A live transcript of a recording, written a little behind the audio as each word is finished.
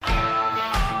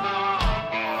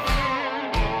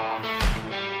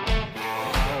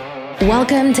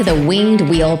Welcome to the Winged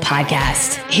Wheel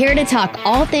Podcast. Here to talk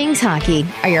all things hockey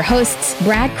are your hosts,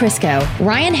 Brad Crisco,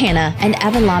 Ryan Hanna, and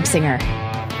Evan Lobsinger.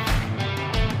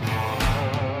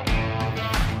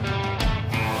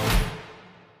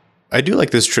 I do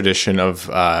like this tradition of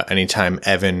anytime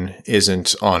Evan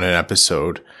isn't on an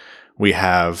episode, we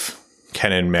have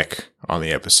Ken and Mick on the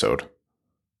episode.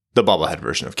 The bobblehead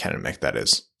version of Ken and Mick, that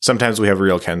is. Sometimes we have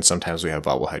real Ken, sometimes we have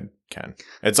bobblehead Ken.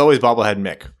 It's always bobblehead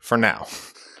Mick, for now.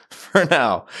 For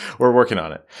now, we're working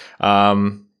on it.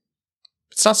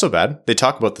 It's not so bad. They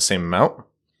talk about the same amount.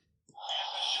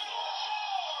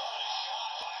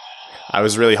 I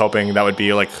was really hoping that would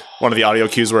be like one of the audio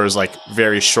cues where it was like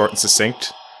very short and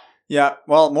succinct. Yeah,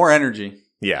 well, more energy.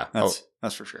 Yeah.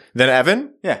 That's for sure. Then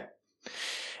Evan? Yeah.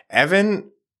 Evan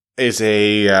is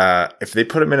if they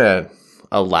put him in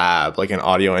a lab, like an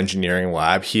audio engineering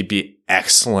lab, he'd be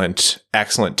excellent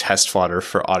test fodder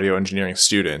for audio engineering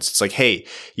students. It's like, hey,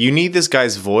 you need this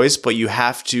guy's voice, but you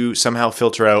have to somehow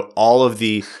filter out all of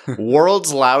the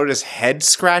world's loudest head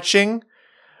scratching,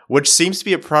 which seems to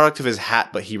be a product of his hat,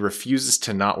 but he refuses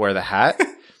to not wear the hat.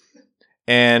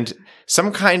 And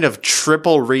some kind of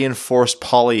triple reinforced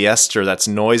polyester that's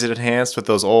noise enhanced with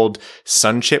those old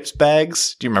Sun Chips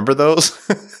bags. Do you remember those?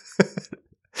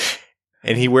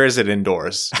 And he wears it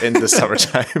indoors in the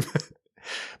summertime.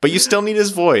 But you still need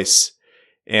his voice.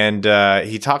 And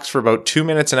he talks for about 2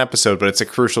 minutes an episode, but it's a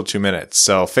crucial 2 minutes.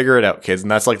 So figure it out, kids. And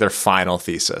that's like their final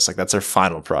thesis. Like that's their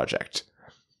final project.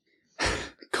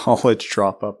 College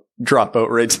dropout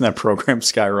rates in that program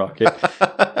skyrocket.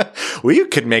 We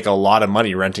could make a lot of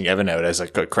money renting Evan out as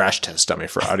like a crash test dummy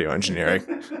for audio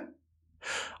engineering.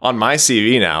 On my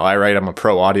CV now, I write I'm a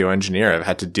pro audio engineer. I've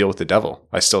had to deal with the devil.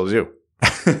 I still do.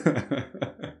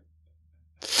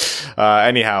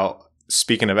 Anyhow,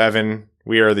 speaking of Evan,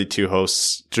 we are the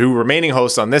two remaining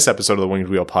hosts on this episode of the Winged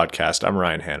Wheel Podcast. I'm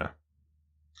Ryan Hanna.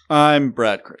 I'm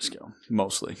Brad Crisco,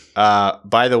 mostly.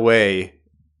 By the way,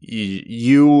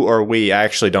 you or we, I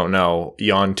actually don't know,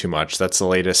 yawn too much. That's the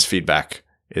latest feedback,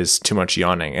 is too much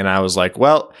yawning. And I was like,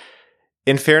 well,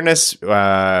 in fairness,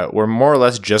 we're more or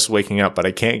less just waking up, but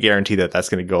I can't guarantee that that's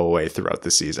going to go away throughout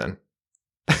the season.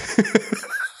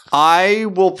 I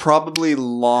will probably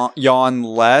yawn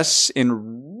less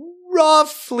in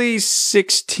roughly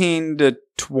 16 to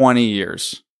 20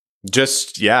 years.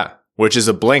 Yeah, which is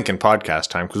a blink in podcast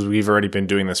time because we've already been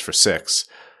doing this for 6.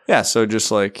 Yeah, so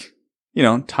just like,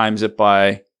 times it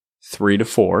by 3 to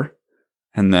 4,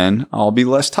 and then I'll be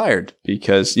less tired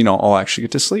because, I'll actually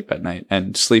get to sleep at night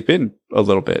and sleep in a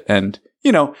little bit and,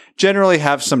 generally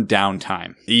have some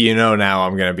downtime. Now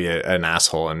I'm going to be an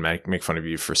asshole and make fun of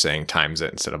you for saying times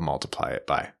it instead of multiply it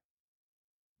by.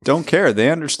 Don't care.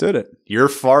 They understood it. You're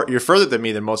further than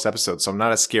me than most episodes, so I'm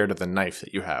not as scared of the knife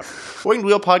that you have. Winged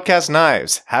Wheel Podcast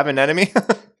knives. Have an enemy?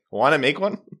 Want to make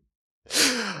one?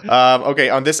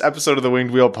 Okay, on this episode of the Winged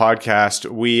Wheel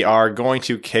Podcast, we are going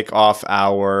to kick off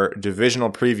our divisional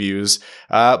previews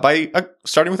by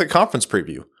starting with a conference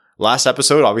preview. Last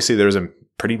episode, obviously, there was a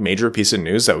pretty major piece of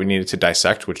news that we needed to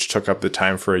dissect, which took up the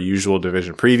time for a usual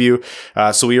division preview.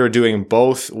 So we are doing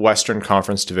both Western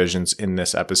Conference divisions in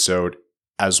this episode,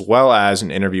 as well as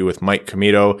an interview with Mike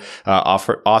Commito,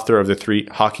 author of the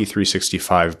Hockey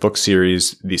 365 book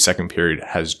series. The second period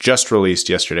has just released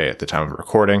yesterday at the time of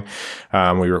recording.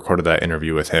 We recorded that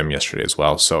interview with him yesterday as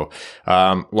well. So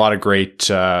a lot of great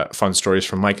fun stories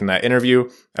from Mike in that interview,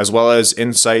 as well as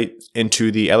insight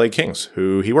into the LA Kings,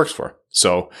 who he works for.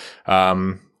 So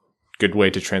good way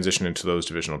to transition into those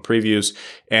divisional previews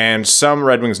and some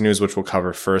Red Wings news, which we'll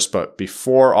cover first. But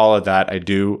before all of that, I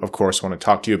do, of course, want to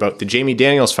talk to you about the Jamie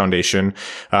Daniels Foundation,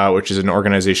 which is an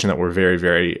organization that we're very,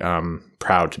 very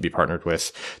proud to be partnered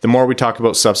with. The more we talk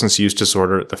about substance use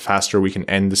disorder, the faster we can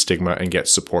end the stigma and get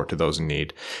support to those in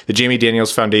need. The Jamie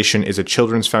Daniels Foundation is a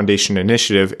children's foundation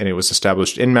initiative, and it was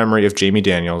established in memory of Jamie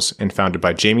Daniels and founded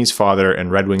by Jamie's father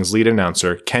and Red Wings lead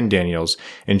announcer, Ken Daniels,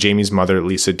 and Jamie's mother,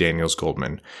 Lisa Daniels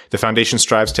Goldman. The foundation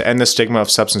strives to end the stigma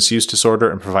of substance use disorder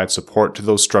and provide support to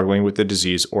those struggling with the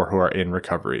disease or who are in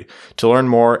recovery. To learn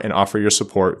more and offer your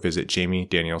support, visit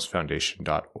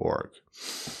jamiedanielsfoundation.org.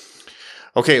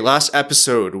 Okay, last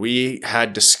episode, we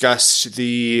had discussed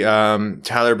the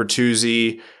Tyler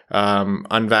Bertuzzi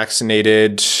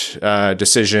unvaccinated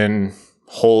decision,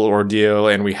 whole ordeal,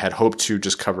 and we had hoped to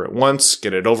just cover it once,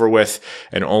 get it over with,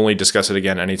 and only discuss it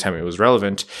again anytime it was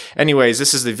relevant. Anyways,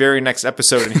 this is the very next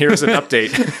episode, and here's an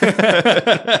update.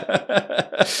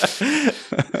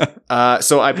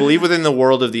 So I believe within the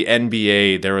world of the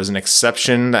NBA, there was an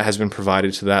exception that has been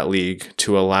provided to that league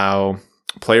to allow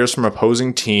players from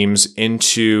opposing teams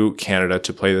into Canada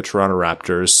to play the Toronto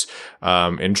Raptors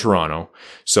in Toronto.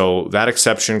 So that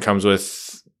exception comes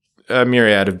with a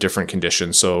myriad of different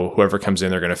conditions. So whoever comes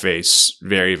in, they're going to face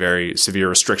very, very severe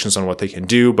restrictions on what they can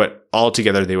do. But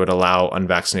altogether, they would allow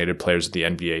unvaccinated players of the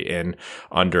NBA in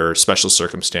under special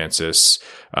circumstances.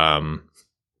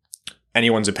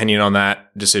 Anyone's opinion on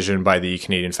that decision by the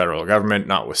Canadian federal government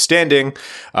notwithstanding,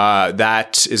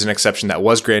 that is an exception that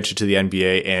was granted to the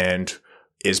NBA and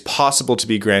is possible to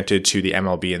be granted to the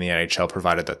MLB and the NHL,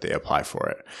 provided that they apply for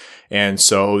it. And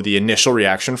so the initial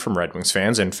reaction from Red Wings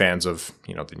fans and fans of,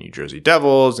 the New Jersey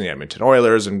Devils and the Edmonton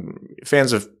Oilers and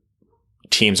fans of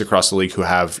teams across the league who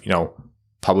have,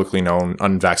 publicly known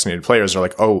unvaccinated players are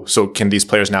like, oh, so can these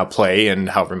players now play in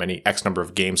however many X number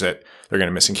of games that they're going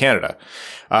to miss in Canada?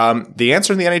 The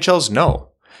answer in the NHL is no,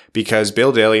 because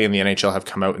Bill Daly and the NHL have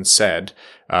come out and said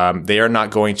they are not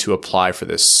going to apply for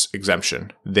this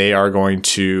exemption. They are going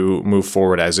to move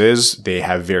forward as is. They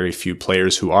have very few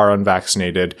players who are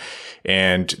unvaccinated,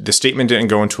 and the statement didn't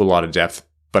go into a lot of depth,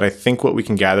 but I think what we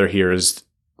can gather here is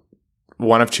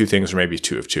one of two things, or maybe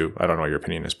two of two. I don't know what your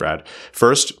opinion is, Brad.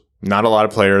 First, not a lot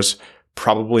of players,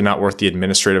 probably not worth the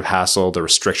administrative hassle, the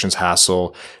restrictions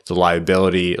hassle, the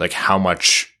liability, like how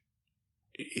much,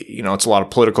 it's a lot of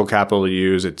political capital to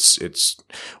use. It's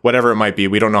whatever it might be.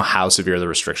 We don't know how severe the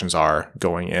restrictions are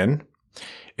going in.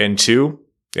 And two,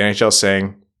 the NHL is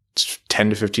saying it's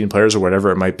 10 to 15 players or whatever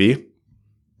it might be.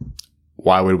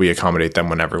 Why would we accommodate them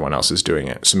when everyone else is doing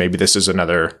it? So maybe this is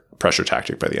another pressure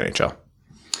tactic by the NHL.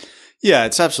 Yeah,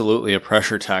 it's absolutely a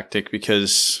pressure tactic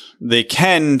because they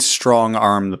can strong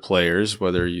arm the players,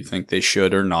 whether you think they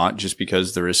should or not, just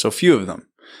because there is so few of them.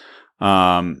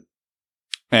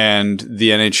 And the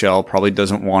NHL probably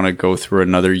doesn't want to go through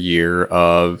another year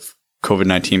of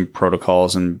COVID-19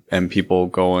 protocols and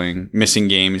people missing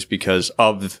games because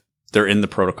of they're in the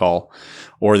protocol,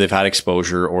 or they've had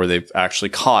exposure, or they've actually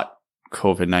caught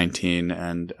COVID-19.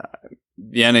 And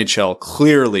the NHL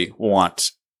clearly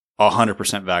wants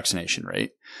 100% vaccination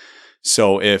rate.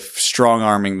 So if strong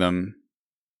arming them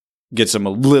gets them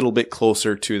a little bit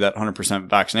closer to that 100%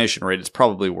 vaccination rate, it's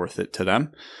probably worth it to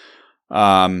them.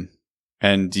 But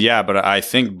I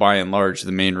think by and large,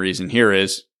 the main reason here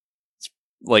is it's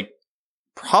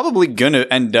probably going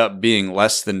to end up being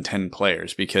less than 10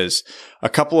 players, because a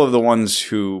couple of the ones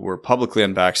who were publicly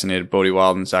unvaccinated, Bodie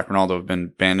Wild and Zach Ronaldo, have been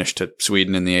banished to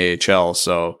Sweden in the AHL.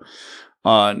 So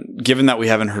given that we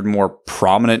haven't heard more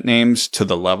prominent names to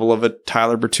the level of a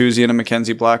Tyler Bertuzzi and a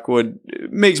Mackenzie Blackwood,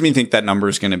 it makes me think that number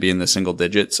is going to be in the single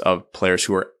digits of players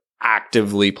who are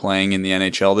actively playing in the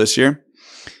NHL this year.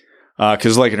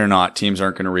 Because like it or not, teams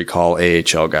aren't going to recall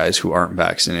AHL guys who aren't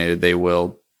vaccinated. They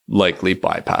will likely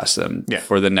bypass them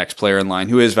for the next player in line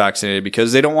who is vaccinated,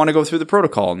 because they don't want to go through the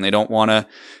protocol and they don't want to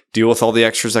deal with all the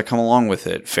extras that come along with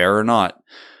it, fair or not.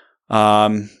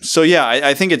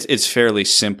 I think it's fairly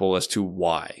simple as to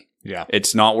why. Yeah.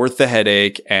 It's not worth the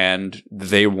headache, and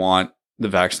they want the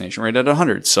vaccination rate at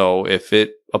 100. So if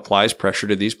it applies pressure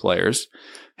to these players,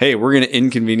 hey, we're going to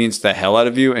inconvenience the hell out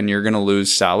of you and you're going to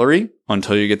lose salary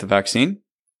until you get the vaccine,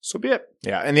 so be it.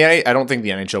 Yeah. And I don't think the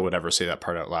NHL would ever say that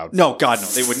part out loud. No, God, no.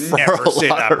 They would never say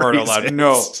that part out loud.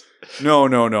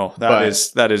 No.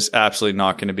 That is absolutely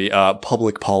not going to be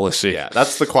public policy. Yeah.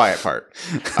 That's the quiet part.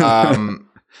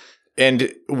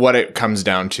 And what it comes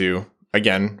down to,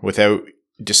 again, without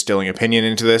distilling opinion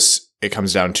into this, it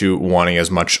comes down to wanting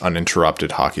as much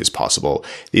uninterrupted hockey as possible.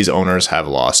 These owners have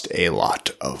lost a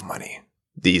lot of money.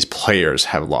 These players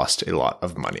have lost a lot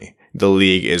of money. The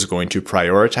league is going to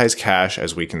prioritize cash,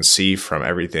 as we can see from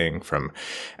everything from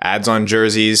ads on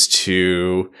jerseys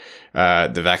to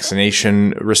the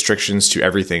vaccination restrictions to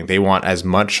everything. They want as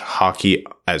much hockey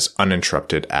as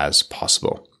uninterrupted as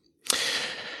possible.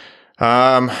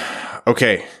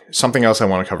 Okay, something else I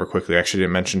want to cover quickly. I actually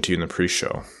didn't mention to you in the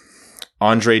pre-show.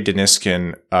 Andrei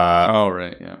Deniskin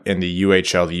in the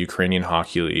UHL, the Ukrainian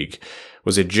Hockey League,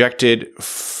 was ejected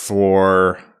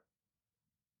for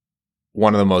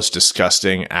one of the most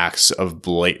disgusting acts of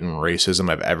blatant racism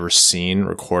I've ever seen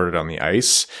recorded on the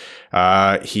ice.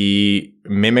 He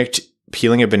mimicked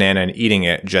peeling a banana and eating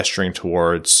it, gesturing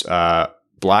towards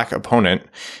black opponent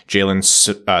Jalen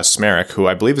Smerik, who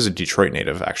I believe is a Detroit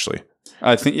native, actually.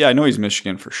 I know he's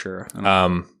Michigan for sure.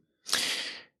 I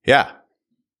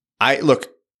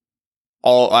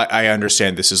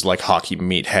understand this is like hockey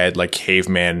meathead, like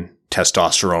caveman,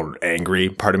 testosterone, angry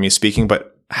part of me speaking,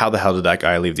 but how the hell did that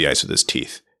guy leave the ice with his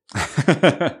teeth?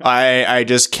 I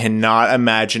just cannot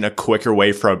imagine a quicker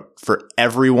way for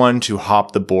everyone to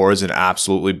hop the boards and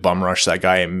absolutely bum rush that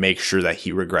guy and make sure that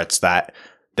he regrets that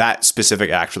that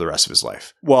specific act for the rest of his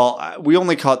life. Well, I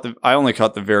only caught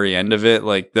the very end of it.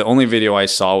 Like the only video I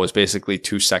saw was basically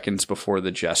 2 seconds before the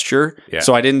gesture. Yeah.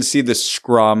 So I didn't see the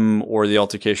scrum or the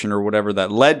altercation or whatever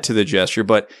that led to the gesture,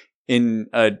 but in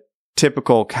a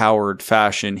typical coward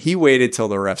fashion, he waited till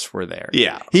the refs were there.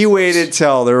 Yeah. He waited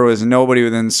till there was nobody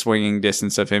within swinging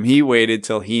distance of him. He waited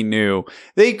till he knew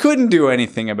they couldn't do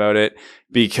anything about it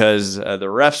because the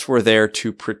refs were there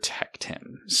to protect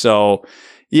him. So,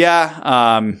 yeah,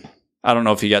 I don't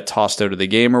know if he got tossed out of the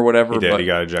game or whatever. He did. But He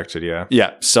got ejected, yeah.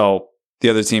 yeah, so the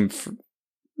other team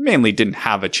mainly didn't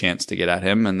have a chance to get at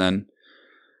him, and then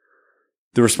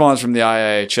the response from the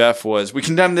IIHF was, we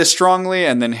condemn this strongly,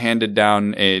 and then handed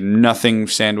down a nothing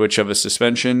sandwich of a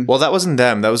suspension. Well, that wasn't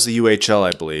them. That was the UHL,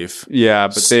 I believe. Yeah,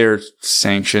 but they're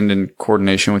sanctioned in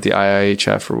coordination with the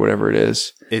IIHF or whatever it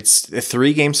is. It's a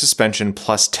 3-game suspension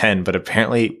plus 10, but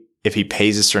apparently if he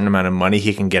pays a certain amount of money,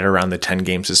 he can get around the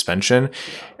 10-game suspension.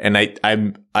 And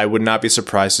I would not be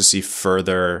surprised to see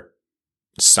further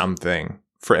something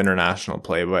for international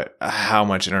play, but how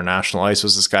much international ice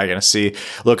was this guy going to see?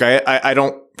 Look, I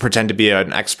don't pretend to be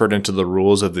an expert into the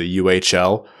rules of the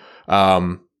UHL,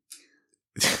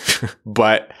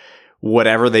 but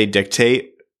whatever they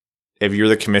dictate, if you're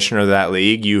the commissioner of that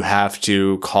league, you have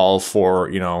to call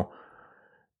for,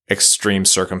 extreme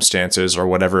circumstances or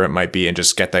whatever it might be and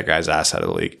just get that guy's ass out of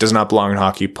the league. Does not belong in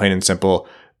hockey, plain and simple.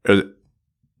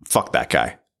 Fuck that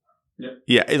guy.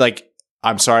 Yeah, like,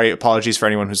 I'm sorry. Apologies for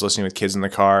anyone who's listening with kids in the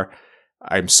car.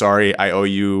 I'm sorry. I owe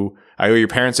your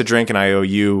parents a drink, and I owe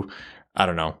you, I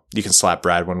don't know. You can slap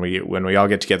Brad when we all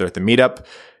get together at the meetup,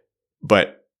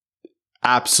 but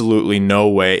absolutely no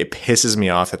way. It pisses me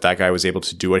off that guy was able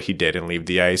to do what he did and leave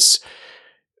the ice.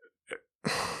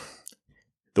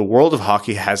 The world of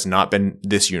hockey has not been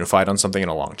this unified on something in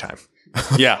a long time.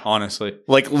 Yeah, honestly.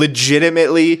 Like,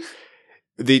 legitimately,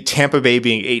 the Tampa Bay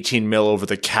being 18 mil over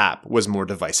the cap was more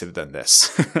divisive than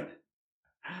this.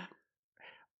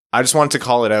 I just wanted to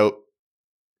call it out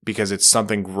because it's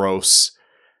something gross.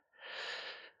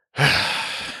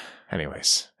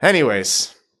 Anyways,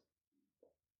 it's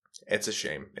a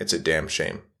shame. It's a damn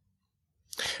shame.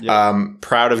 Yeah.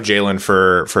 Proud of Jalen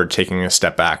for taking a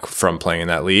step back from playing in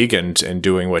that league and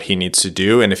doing what he needs to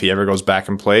do. And if he ever goes back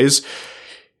and plays,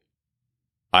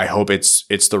 I hope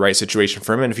it's the right situation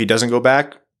for him. And if he doesn't go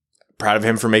back, proud of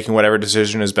him for making whatever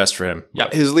decision is best for him. Yeah,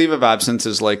 his leave of absence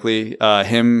is likely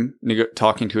him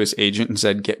talking to his agent and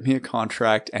said, "Get me a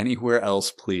contract anywhere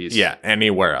else, please." Yeah,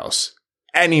 anywhere else.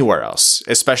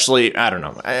 Especially, I don't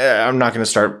know. I'm not going to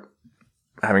start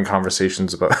having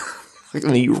conversations about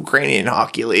the Ukrainian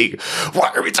Hockey League.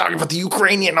 Why are we talking about the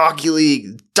Ukrainian Hockey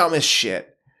League? Dumbest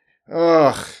shit.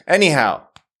 Ugh. Anyhow.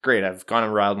 Great, I've gone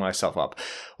and riled myself up.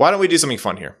 Why don't we do something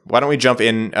fun here? Why don't we jump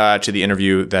in to the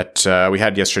interview that we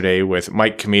had yesterday with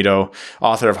Mike Commito,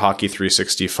 author of Hockey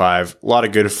 365. A lot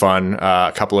of good fun,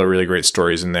 a couple of really great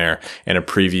stories in there, and a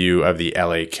preview of the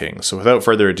LA Kings. So without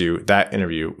further ado, that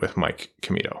interview with Mike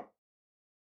Commito.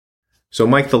 So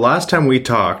Mike, the last time we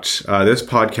talked, this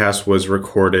podcast was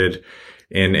recorded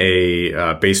in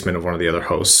a basement of one of the other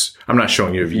hosts. I'm not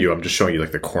showing you a view. I'm just showing you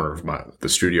like the corner of the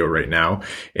studio right now.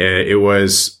 It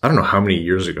was, I don't know how many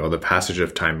years ago. The passage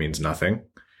of time means nothing.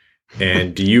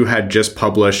 And you had just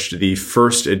published the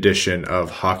first edition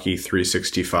of Hockey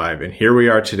 365. And here we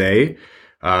are today.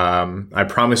 I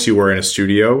promise you we're in a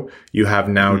studio. You have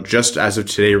now, just as of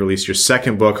today, released your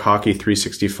second book, Hockey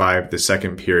 365, The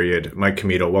Second Period. Mike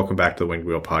Commito, welcome back to the Winged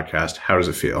Wheel Podcast. How does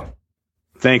it feel?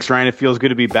 Thanks, Ryan. It feels good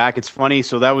to be back. It's funny.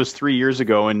 So that was 3 years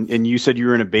ago, and you said you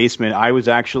were in a basement. I was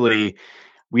actually,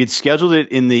 we had scheduled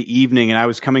it in the evening, and I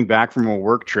was coming back from a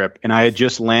work trip, and I had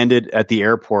just landed at the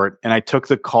airport, and I took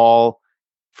the call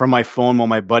from my phone while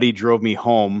my buddy drove me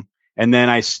home, and then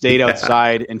I stayed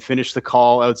outside and finished the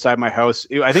call outside my house.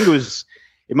 I think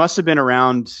it must have been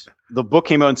around, the book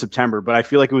came out in September, but I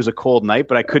feel like it was a cold night,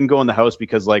 but I couldn't go in the house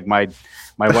because like my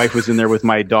wife was in there with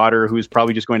my daughter who was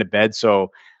probably just going to bed. So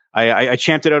I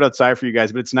champed it out outside for you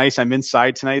guys, but it's nice. I'm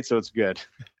inside tonight, so it's good.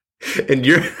 And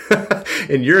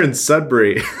you're in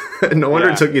Sudbury. No wonder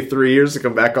it took you 3 years to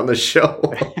come back on the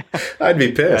show. I'd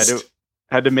be pissed.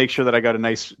 Had to make sure that I got a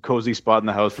nice cozy spot in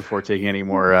the house before taking any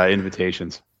more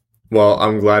invitations. Well,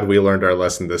 I'm glad we learned our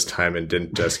lesson this time and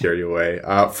didn't scare you away.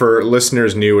 For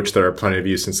listeners new, which there are plenty of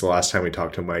you since the last time we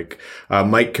talked to Mike,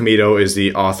 Mike Commito is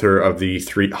the author of the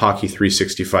Hockey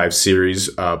 365 series,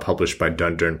 published by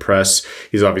Dundurn Press.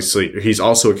 He's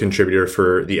also a contributor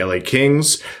for the LA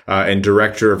Kings, and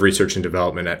director of research and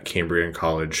development at Cambrian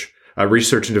College.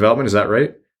 Research and development, is that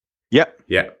right? Yep.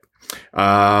 Yeah.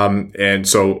 And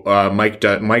so, Mike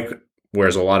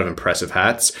wears a lot of impressive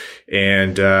hats,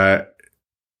 and,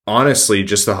 honestly,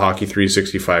 just the Hockey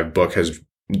 365 book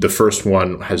the first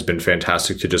one has been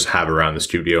fantastic to just have around the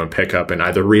studio and pick up and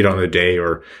either read on the day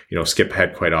or, skip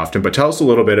ahead quite often. But tell us a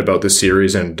little bit about the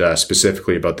series and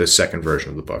specifically about this second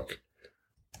version of the book.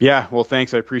 Yeah, well,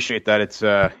 thanks. I appreciate that.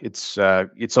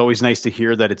 It's always nice to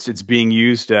hear that it's being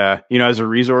used, as a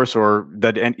resource, or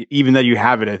that, and even that you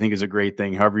have it, I think is a great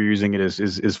thing. However you're using it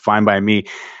is fine by me.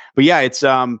 But yeah, it's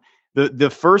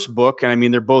the first book, and I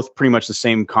mean they're both pretty much the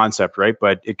same concept, right?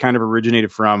 But it kind of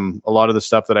originated from a lot of the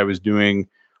stuff that I was doing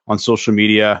on social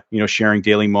media, sharing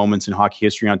daily moments in hockey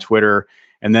history on Twitter.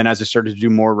 And then as I started to do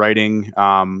more writing,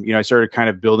 I started kind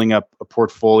of building up a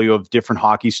portfolio of different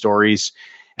hockey stories.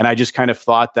 And I just kind of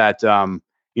thought that,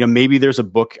 maybe there's a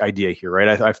book idea here,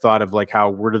 right? I've thought of like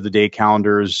how word of the day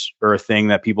calendars are a thing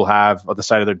that people have on the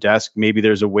side of their desk. Maybe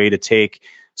there's a way to take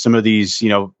some of these,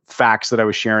 facts that I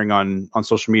was sharing on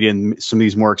social media and some of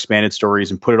these more expanded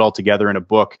stories and put it all together in a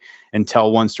book and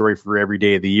tell one story for every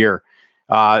day of the year.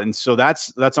 And so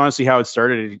that's honestly how it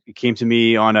started. It came to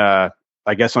me on a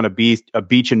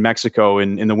beach in Mexico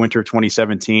in the winter of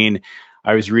 2017.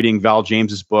 I was reading Val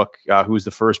James's book, who was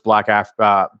the first Black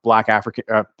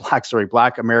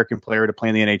American player to play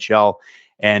in the NHL.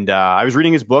 And I was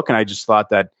reading his book, and I just thought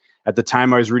that at the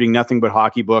time I was reading nothing but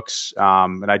hockey books,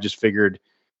 and I just figured,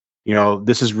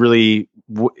 this is really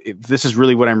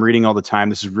what I'm reading all the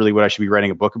time. This is really what I should be writing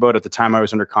a book about. At the time, I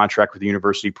was under contract with the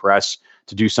University Press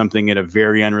to do something in a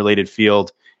very unrelated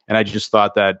field, and I just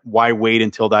thought that why wait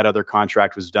until that other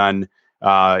contract was done?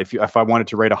 If I wanted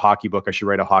to write a hockey book, I should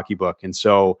write a hockey book. And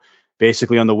so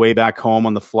basically on the way back home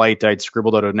on the flight, I'd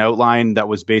scribbled out an outline that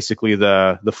was basically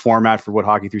the format for what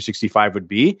Hockey 365 would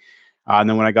be. And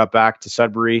then when I got back to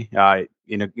Sudbury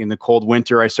in the cold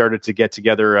winter, I started to get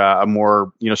together a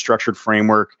more structured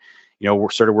framework.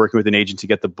 Started working with an agent to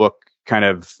get the book kind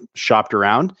of shopped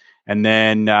around. And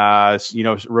then,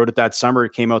 wrote it that summer.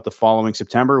 It came out the following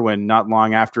September, when not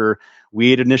long after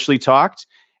we had initially talked.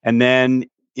 And then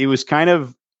it was kind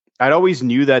of, I'd always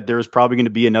knew that there was probably going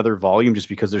to be another volume, just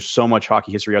because there's so much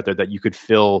hockey history out there that you could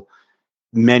fill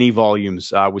many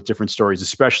volumes with different stories,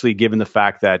 especially given the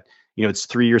fact that, it's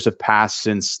 3 years have passed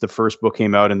since the first book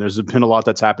came out. And there's been a lot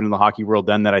that's happened in the hockey world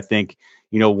then that I think,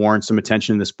 warrants some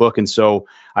attention in this book. And so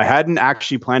I hadn't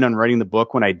actually planned on writing the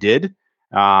book when I did.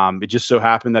 It just so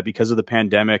happened that because of the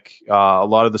pandemic, a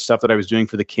lot of the stuff that I was doing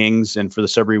for the Kings and for the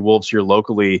Sudbury Wolves here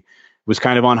locally was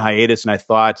kind of on hiatus. And I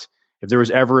thought, if there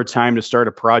was ever a time to start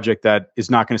a project that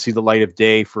is not going to see the light of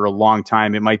day for a long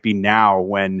time, it might be now,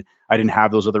 when I didn't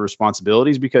have those other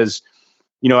responsibilities. Because,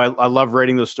 I love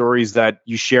writing those stories that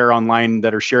you share online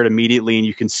that are shared immediately and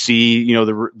you can see,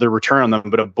 the return on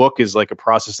them. But a book is like a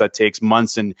process that takes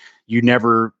months, and you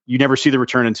never see the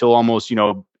return until almost,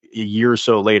 a year or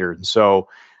so later. And so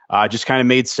it just kind of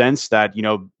made sense that,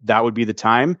 that would be the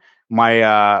time.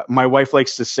 My wife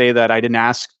likes to say that I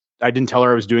didn't tell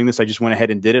her I was doing this. I just went ahead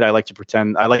and did it. I like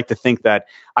to think that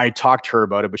I talked to her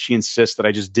about it, but she insists that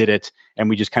I just did it.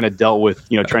 And we just kind of dealt with,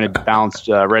 trying to balance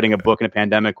writing a book in a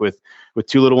pandemic with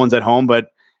two little ones at home.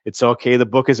 But it's okay. The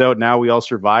book is out now. We all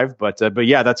survived. But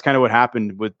yeah, that's kind of what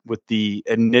happened with the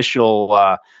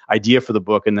initial idea for the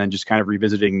book, and then just kind of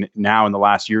revisiting now in the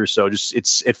last year or so.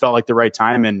 It felt like the right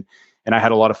time, and I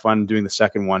had a lot of fun doing the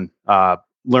second one.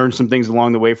 Learned some things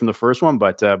along the way from the first one,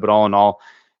 but all in all,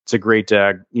 it's a great,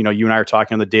 you and I are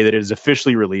talking on the day that it is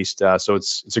officially released. So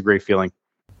it's a great feeling.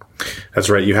 That's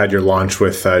right. You had your launch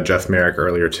with Jeff Merrick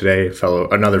earlier today,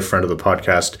 another friend of the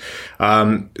podcast.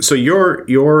 So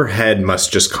your head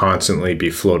must just constantly be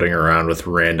floating around with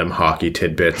random hockey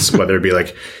tidbits, whether it be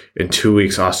like in 2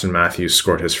 weeks, Austin Matthews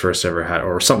scored his first ever hat,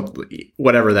 or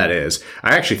whatever that is.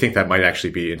 I actually think that might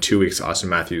actually be in 2 weeks, Austin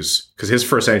Matthews, because his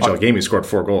first NHL game, he scored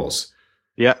 4 goals.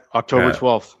 Yeah. October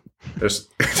 12th. There's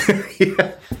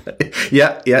yeah.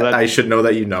 I should know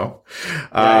that,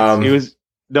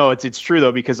 it's true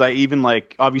though, because I even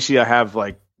obviously I have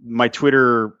my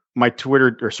tweets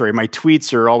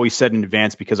are always set in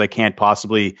advance because I can't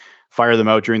possibly fire them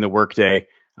out during the workday.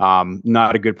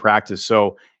 Not a good practice.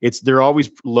 So they're always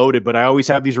loaded, but I always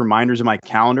have these reminders in my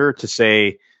calendar to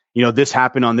say, this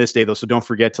happened on this day though. So don't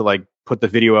forget to put the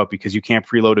video out, because you can't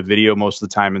preload a video most of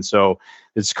the time. And so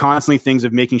it's constantly things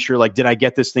of making sure, did I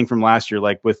get this thing from last year?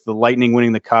 With the Lightning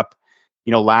winning the cup,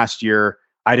 last year,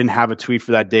 I didn't have a tweet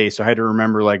for that day. So I had to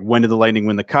remember, when did the Lightning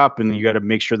win the cup? And you got to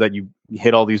make sure that you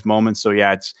hit all these moments. So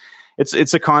yeah,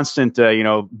 it's a constant,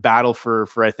 battle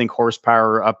for I think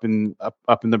horsepower up in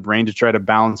the brain to try to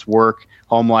balance work,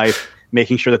 home life,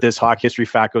 making sure that this hockey history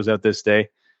fact goes out this day.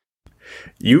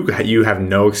 You have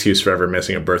no excuse for ever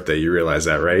missing a birthday. You realize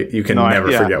that, right? You can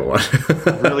never forget one.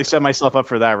 Really set myself up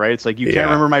for that, right? It's like you can't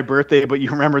remember my birthday, but you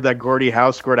remember that Gordie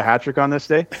Howe scored a hat trick on this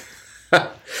day.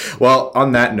 Well,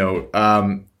 on that note,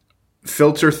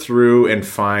 filter through and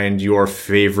find your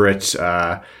favorite,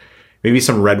 maybe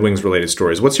some Red Wings related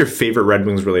stories. What's your favorite Red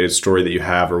Wings related story that you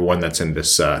have, or one that's in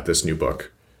this new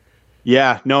book?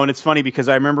 Yeah, no, and it's funny because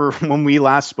I remember when we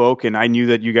last spoke, and I knew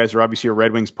that you guys are obviously a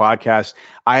Red Wings podcast.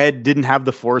 Didn't have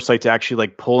the foresight to actually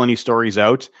like pull any stories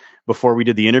out before we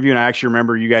did the interview, and I actually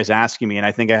remember you guys asking me, and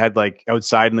I think I had like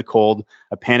outside in the cold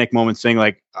a panic moment, saying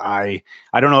like I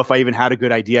don't know if I even had a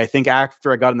good idea. I think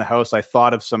after I got in the house, I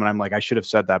thought of some, and I'm like I should have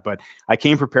said that, but I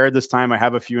came prepared this time. I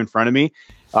have a few in front of me.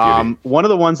 One of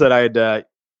the ones that I had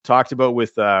talked about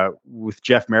with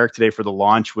Jeff Merrick today for the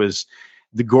launch was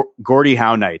the Gordie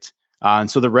Howe night.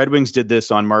 And so the Red Wings did this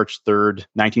on March 3rd,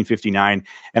 1959.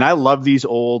 And I love these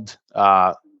old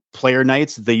player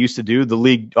nights that they used to do. The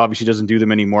league obviously doesn't do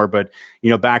them anymore, but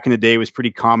back in the day, it was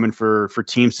pretty common for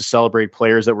teams to celebrate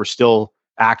players that were still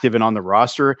active and on the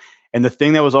roster. And the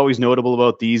thing that was always notable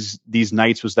about these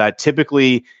nights was that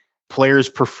typically players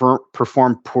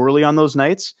perform poorly on those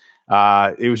nights.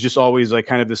 It was just always like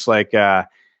kind of this like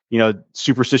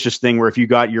superstitious thing where if you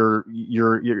got your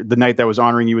the night that was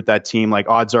honoring you with that team, like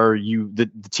odds are the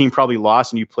team probably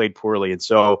lost and you played poorly. And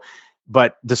so,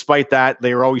 but despite that,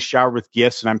 they were always showered with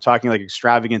gifts, and I'm talking like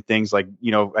extravagant things. Like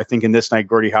I think in this night,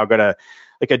 Gordie Howe got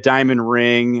a diamond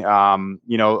ring.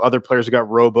 Other players got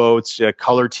rowboats,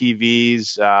 color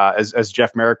TVs, as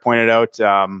Jeff Merrick pointed out.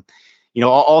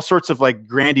 All sorts of like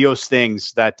grandiose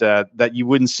things that you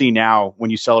wouldn't see now when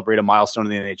you celebrate a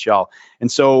milestone in the NHL. And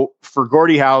so for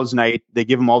Gordie Howe's night, they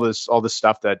give him all this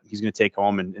stuff that he's going to take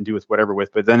home and do with whatever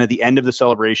with. But then at the end of the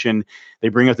celebration, they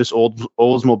bring out this old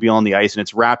Oldsmobile on the ice, and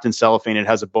it's wrapped in cellophane. It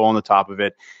has a bow on the top of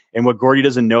it. And what Gordie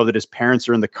doesn't know that his parents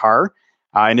are in the car,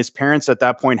 and his parents at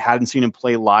that point hadn't seen him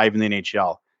play live in the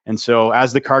NHL. And so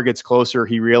as the car gets closer,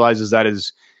 he realizes that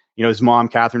his mom,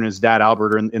 Catherine, and his dad,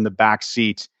 Albert, are in the back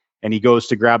seat. And he goes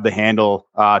to grab the handle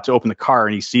to open the car,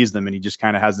 and he sees them, and he just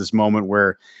kind of has this moment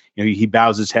where he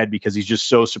bows his head because he's just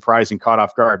so surprised and caught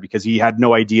off guard because he had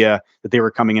no idea that they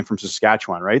were coming in from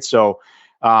Saskatchewan, right? So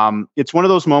it's one of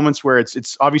those moments where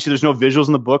it's obviously there's no visuals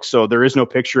in the book, so there is no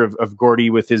picture of Gordie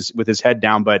with his head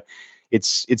down, but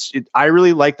I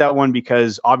really like that one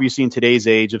because obviously in today's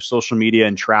age of social media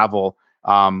and travel,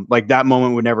 like that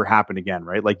moment would never happen again,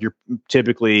 right? Like you're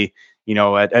typically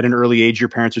at an early age, your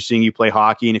parents are seeing you play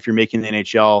hockey. And if you're making the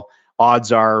NHL, odds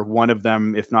are one of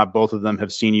them, if not both of them,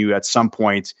 have seen you at some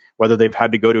point, whether they've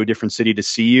had to go to a different city to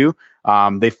see you.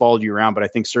 They followed you around. But I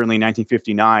think certainly in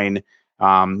 1959,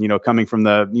 coming from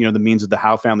the means that the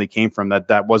Howe family came from,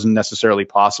 that wasn't necessarily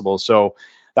possible. So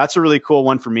that's a really cool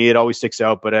one for me. It always sticks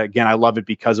out. But again, I love it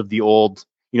because of the old,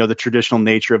 the traditional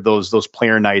nature of those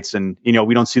player nights. And, we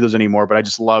don't see those anymore. But I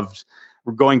just loved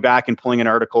we're going back and pulling an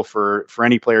article for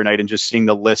any player night and just seeing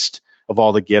the list of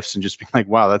all the gifts and just being like,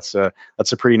 wow, that's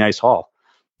a pretty nice haul.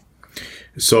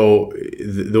 So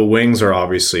the Wings are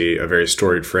obviously a very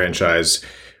storied franchise.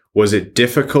 Was it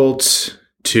difficult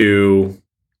to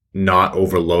not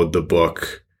overload the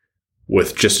book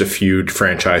with just a few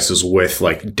franchises with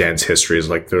like dense histories,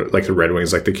 like the Red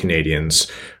Wings, like the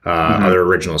Canadiens, other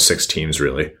original six teams,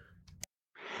 really?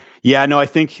 Yeah, no, I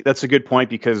think that's a good point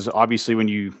because obviously when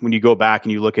you go back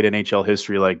and you look at NHL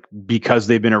history, like because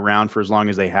they've been around for as long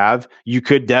as they have, you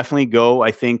could definitely go, I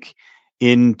think,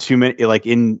 in too many, like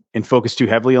and focus too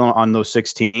heavily on those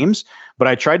six teams. But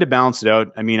I tried to balance it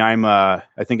out. I mean, I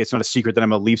think it's not a secret that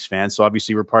I'm a Leafs fan, so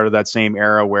obviously we're part of that same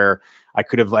era where I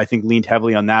could have, I think, leaned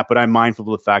heavily on that. But I'm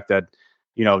mindful of the fact that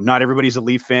not everybody's a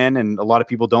Leaf fan and a lot of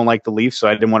people don't like the Leafs. So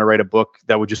I didn't want to write a book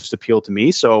that would just appeal to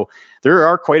me. So there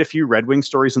are quite a few Red Wing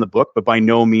stories in the book, but by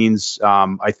no means,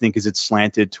 I think, is it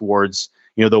slanted towards,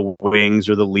 the Wings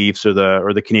or the Leafs or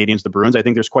the Canadiens, the Bruins. I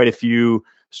think there's quite a few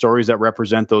stories that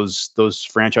represent those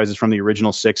franchises from the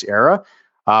original six era.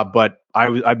 But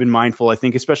I've been mindful, I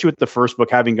think, especially with the first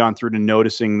book, having gone through to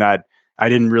noticing that I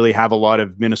didn't really have a lot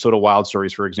of Minnesota Wild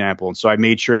stories, for example. And so I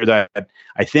made sure that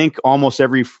I think almost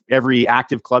every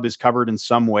active club is covered in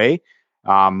some way.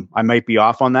 I might be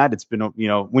off on that. It's been,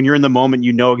 when you're in the moment,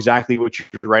 exactly what you're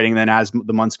writing. And then as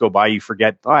the months go by, you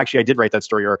forget, oh, actually I did write that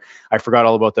story, or I forgot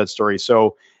all about that story.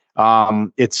 So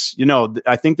it's,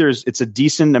 I think it's a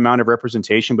decent amount of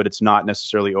representation, but it's not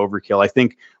necessarily overkill. I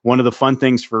think one of the fun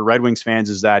things for Red Wings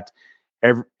fans is that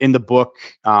in the book,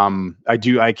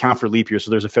 I count for leap year.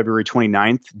 So there's a February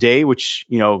 29th day, which,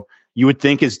 you would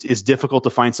think is difficult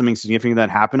to find something significant that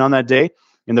happened on that day.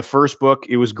 In the first book,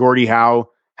 it was Gordie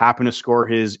Howe happened to score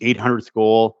his 800th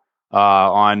goal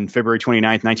on February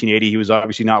 29th, 1980. He was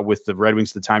obviously not with the Red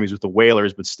Wings at the time. He was with the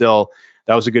Whalers, but still,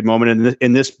 that was a good moment. And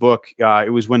in this book,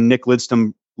 it was when Nick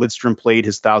Lidstrom played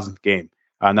his 1,000th game.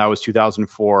 And that was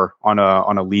 2004 on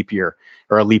a leap year,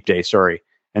 or a leap day, sorry.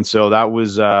 And so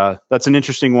that's an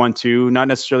interesting one too. Not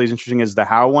necessarily as interesting as the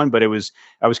Howe one, but I was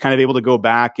kind of able to go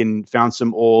back and found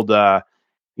some old,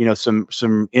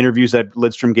 some interviews that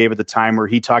Lidstrom gave at the time where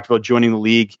he talked about joining the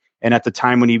league. And at the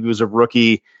time when he was a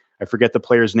rookie, I forget the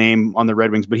player's name on the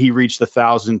Red Wings, but he reached the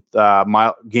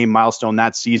 1,000th game milestone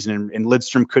that season. And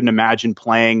Lidstrom couldn't imagine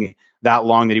playing that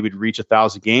long that he would reach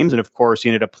 1,000 games. And of course, he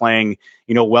ended up playing,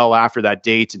 well after that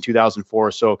date in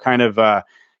 2004. So kind of a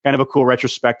cool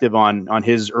retrospective on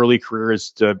his early career as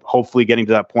to hopefully getting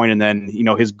to that point. And then,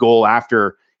 his goal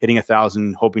after hitting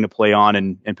 1,000, hoping to play on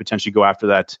and potentially go after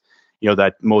that,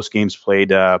 that most games played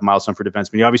milestone for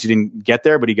defenseman. He obviously didn't get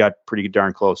there, but he got pretty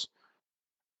darn close.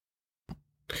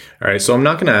 All right, so I'm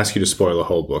not going to ask you to spoil the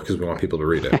whole book because we want people to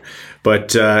read it.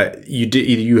 But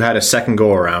you had a second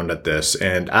go around at this,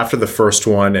 and after the first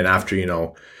one, and after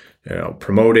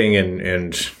promoting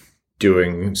and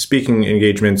doing speaking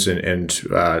engagements and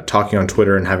talking on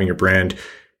Twitter and having your brain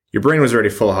was already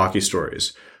full of hockey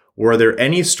stories. Were there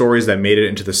any stories that made it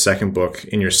into the second book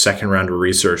in your second round of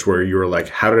research where you were like,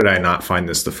 how did I not find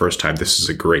this the first time? This is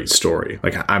a great story.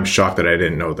 Like, I'm shocked that I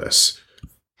didn't know this.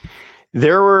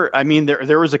 There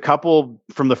was a couple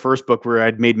from the first book where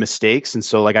I'd made mistakes. And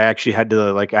so I actually had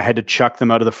to chuck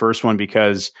them out of the first one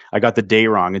because I got the day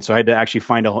wrong. And so I had to actually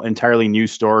find an entirely new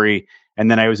story.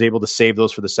 And then I was able to save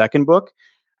those for the second book.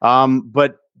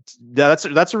 But that's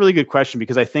a really good question,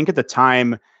 because I think at the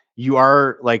time you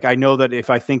are I know that if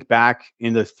I think back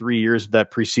in the 3 years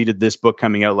that preceded this book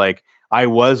coming out, I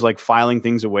was filing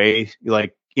things away,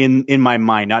 in my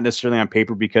mind, not necessarily on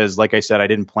paper, because like I said, I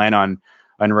didn't plan on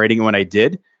writing it when I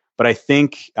did. But I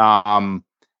think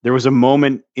there was a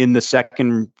moment in the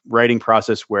second writing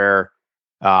process where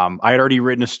I had already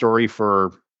written a story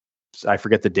for, I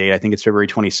forget the date. I think it's February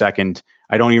 22nd.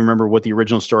 I don't even remember what the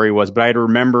original story was, but I had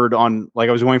remembered I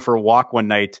was going for a walk one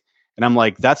night, and I'm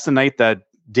like, that's the night that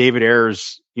David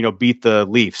Ayres, beat the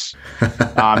Leafs.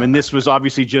 And this was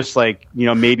obviously just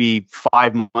maybe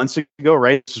 5 months ago,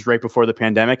 right? This was right before the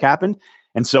pandemic happened.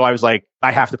 And so I was like,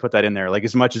 I have to put that in there.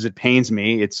 As much as it pains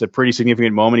me, it's a pretty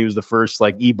significant moment. He was the first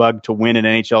E-Bug to win an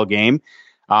NHL game.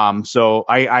 So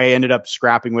I ended up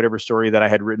scrapping whatever story that I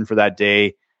had written for that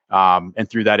day, and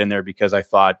threw that in there because I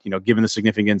thought, given the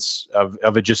significance of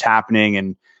it just happening,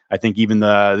 and I think even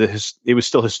it was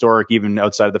still historic, even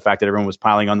outside of the fact that everyone was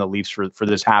piling on the Leafs for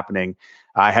this happening.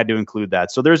 I had to include that.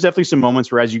 So there's definitely some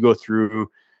moments where, as you go through,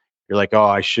 you're like, oh,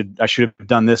 I should have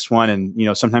done this one.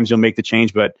 And, sometimes you'll make the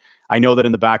change, but I know that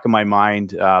in the back of my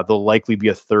mind, there'll likely be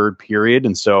a third period.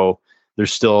 And so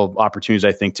there's still opportunities,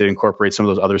 I think, to incorporate some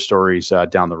of those other stories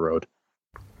down the road.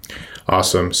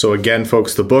 Awesome. So again,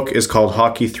 folks, the book is called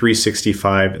Hockey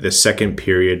 365, The Second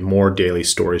Period, More Daily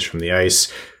Stories from the Ice.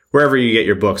 Wherever you get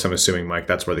your books, I'm assuming, Mike,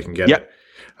 that's where they can get it.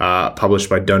 Published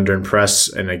by Dundurn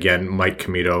Press. And again, Mike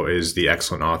Commito is the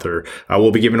excellent author.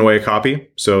 We'll be giving away a copy,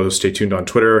 so stay tuned on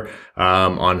Twitter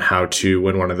on how to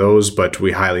win one of those. But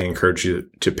we highly encourage you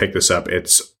to pick this up.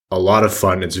 It's a lot of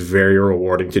fun. It's very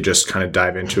rewarding to just kind of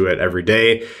dive into it every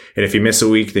day. And if you miss a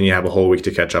week, then you have a whole week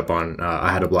to catch up on.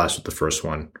 I had a blast with the first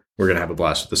one. We're going to have a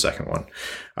blast with the second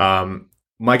one.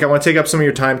 Mike, I want to take up some of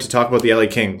your time to talk about the LA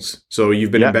Kings. So you've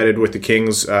been embedded with the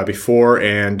Kings before,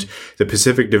 and the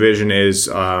Pacific Division is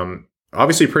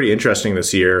obviously pretty interesting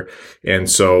this year. And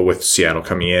so with Seattle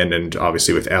coming in, and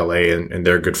obviously with LA and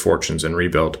their good fortunes and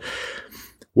rebuild,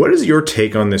 what is your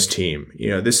take on this team?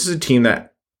 This is a team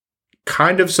that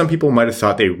kind of, some people might have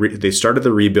thought they started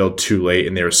the rebuild too late,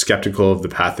 and they were skeptical of the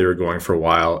path they were going for a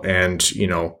while. And,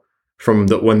 from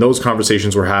when those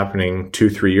conversations were happening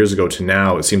 2-3 years ago to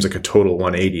now, it seems like a total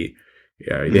 180.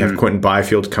 They have Quentin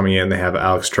Byfield coming in. They have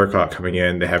Alex Turcotte coming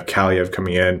in. They have Kaliev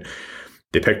coming in.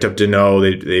 They picked up Deneau.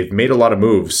 They've made a lot of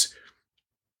moves.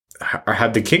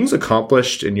 Have the Kings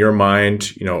accomplished, in your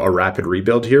mind, a rapid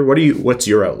rebuild here? What's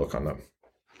your outlook on them?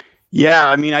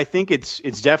 Yeah, I think it's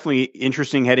definitely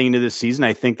interesting heading into this season.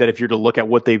 I think that if you're to look at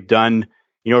what they've done,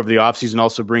 over the offseason,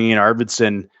 also bringing in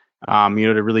Arvidsson,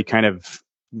 to really kind of,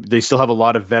 they still have a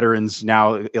lot of veterans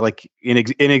now,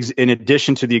 in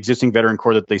addition to the existing veteran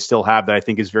core that they still have, that I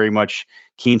think is very much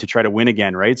keen to try to win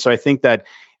again, right? So I think that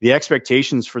the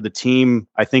expectations for the team,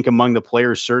 I think among the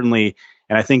players certainly,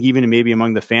 and I think even maybe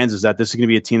among the fans, is that this is going to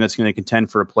be a team that's going to contend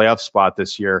for a playoff spot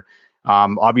this year.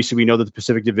 Obviously, we know that the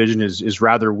Pacific Division is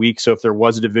rather weak. So if there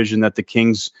was a division that the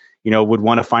Kings, would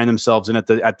want to find themselves in at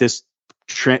this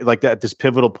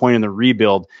pivotal point in the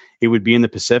rebuild, it would be in the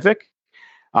Pacific.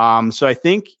 So I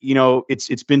think,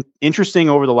 it's been interesting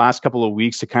over the last couple of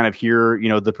weeks to kind of hear,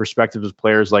 the perspectives of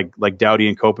players like Doughty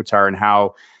and Kopitar, and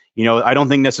how, I don't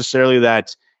think necessarily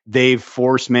that they've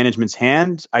forced management's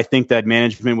hand. I think that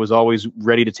management was always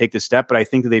ready to take the step, but I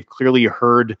think that they've clearly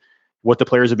heard what the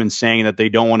players have been saying, that they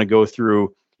don't want to go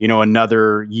through,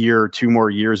 another year, 2 more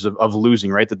years of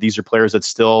losing, right? That these are players that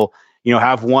still,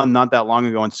 have won not that long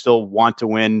ago and still want to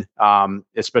win,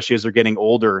 especially as they're getting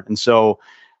older. And so,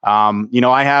 I'm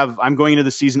going into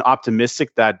the season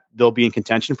optimistic that they'll be in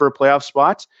contention for a playoff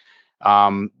spot.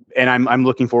 And I'm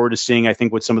looking forward to seeing, I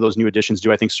think, what some of those new additions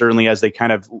do. I think certainly as they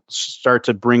kind of start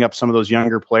to bring up some of those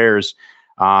younger players,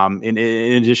 in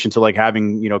addition to like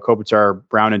having, Kopitar,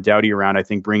 Brown, and Doughty around, I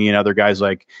think bringing in other guys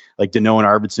like Deneau and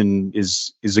Arvidsson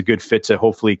is a good fit to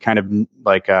hopefully kind of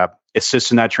like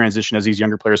assist in that transition as these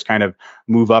younger players kind of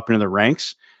move up into the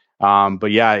ranks.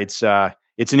 But yeah,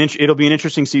 it'll be an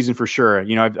interesting season for sure.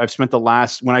 I've spent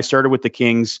when I started with the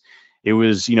Kings, it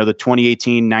was, the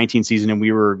 2018-19 season, and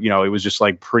we were, it was just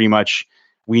like pretty much,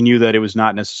 we knew that it was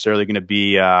not necessarily going to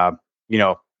be, it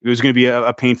was going to be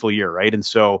a painful year, right? And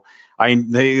so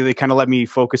they kind of let me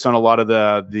focus on a lot of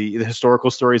the historical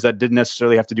stories that didn't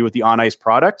necessarily have to do with the on-ice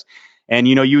product. And,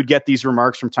 you would get these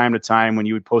remarks from time to time when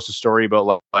you would post a story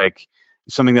about like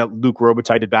something that Luc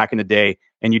Robitaille did back in the day,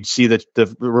 and you'd see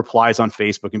the replies on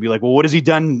Facebook and be like, well, what has he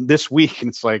done this week? And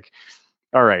it's like,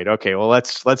 all right, okay, well,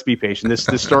 let's be patient.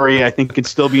 This story, I think, could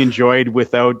still be enjoyed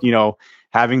without,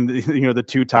 having the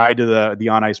two tied to the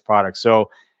on ice product. So,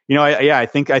 I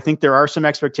think there are some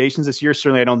expectations this year.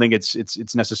 Certainly, I don't think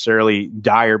it's necessarily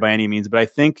dire by any means, but I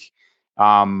think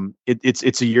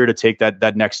it's a year to take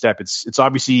that next step. It's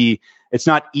obviously, it's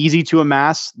not easy to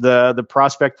amass the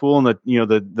prospect pool and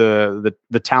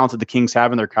the talent that the Kings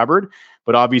have in their cupboard.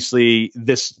 But obviously,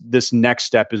 this next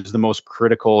step is the most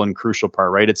critical and crucial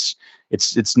part, right?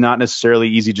 It's not necessarily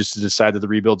easy just to decide that the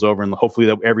rebuild's over, and hopefully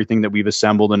that everything that we've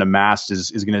assembled and amassed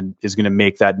is gonna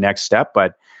make that next step.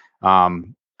 But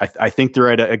I think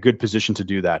they're at a good position to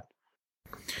do that.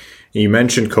 You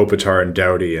mentioned Kopitar and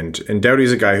Doughty, and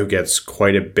Doughty's a guy who gets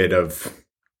quite a bit of.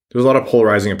 There's a lot of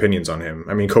polarizing opinions on him.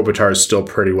 I mean, Kopitar is still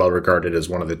pretty well regarded as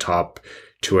one of the top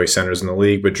two-way centers in the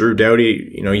league, but Drew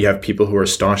Doughty, you have people who are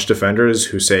staunch defenders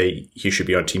who say he should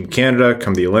be on Team Canada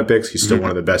come the Olympics. He's still one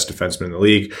of the best defensemen in the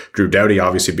league. Drew Doughty,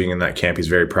 obviously being in that camp, he's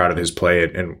very proud of his play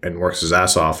and works his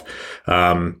ass off.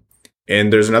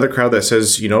 And there's another crowd that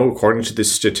says, according to the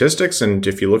statistics, and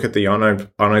if you look at the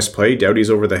on-ice play, Doughty's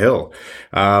over the hill.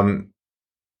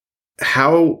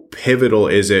 How pivotal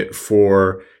is it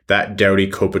for that Doughty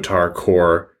Kopitar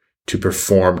core to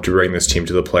perform to bring this team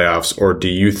to the playoffs, or do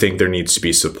you think there needs to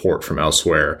be support from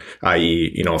elsewhere,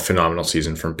 i.e., a phenomenal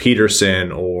season from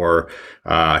Peterson, or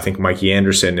I think Mikey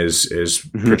Anderson is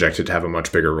projected to have a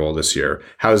much bigger role this year.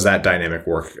 How does that dynamic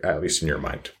work, at least in your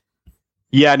mind?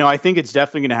 Yeah, no, I think it's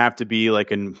definitely going to have to be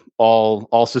like an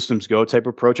all systems go type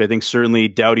approach. I think certainly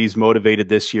Doughty's motivated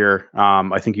this year.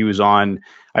 I think he was on.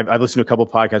 I've listened to a couple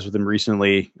of podcasts with him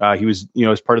recently. He was,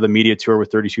 as part of the media tour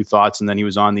with 32 Thoughts, and then he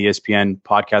was on the ESPN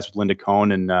podcast with Linda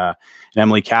Cohn and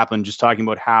Emily Kaplan, just talking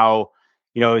about how,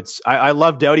 I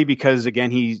love Doughty because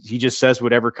again he just says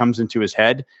whatever comes into his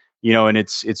head, and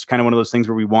it's kind of one of those things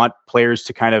where we want players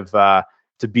to kind of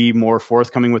to be more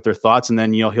forthcoming with their thoughts, and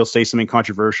then he'll say something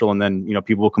controversial, and then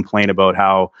people will complain about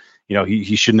how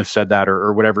he shouldn't have said that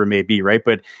or whatever it may be, right?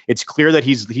 But it's clear that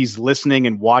he's listening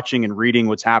and watching and reading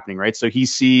what's happening, right? So he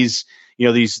sees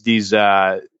these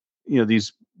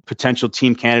potential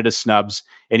Team Canada snubs,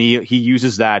 and he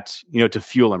uses that to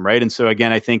fuel him, right? And so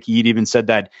again, I think he'd even said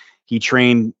that he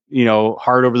trained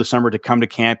hard over the summer to come to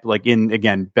camp, like in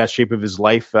again best shape of his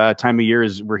life time of year.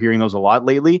 Is we're hearing those a lot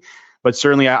lately. But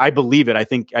certainly, I believe it. I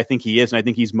think he is, and I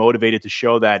think he's motivated to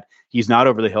show that he's not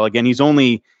over the hill. Again, he's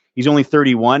only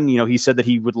 31. He said that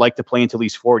he would like to play until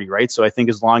he's 40, right? So I think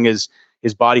as long as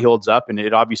his body holds up, and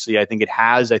it obviously, I think it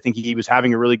has. I think he was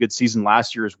having a really good season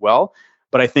last year as well.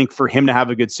 But I think for him to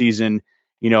have a good season,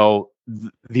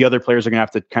 the other players are going to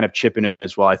have to kind of chip in it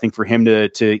as well. I think for him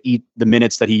to eat the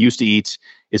minutes that he used to eat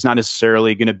is not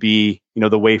necessarily going to be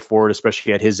the way forward,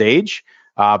 especially at his age.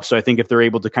 So I think if they're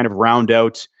able to kind of round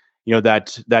out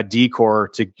that D-core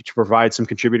to provide some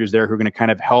contributors there who are going to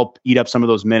kind of help eat up some of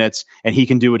those minutes, and he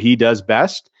can do what he does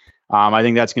best. I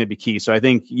think that's going to be key. So I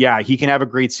think, he can have a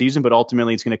great season, but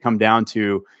ultimately it's going to come down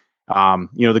to,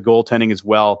 the goaltending as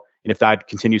well. And if that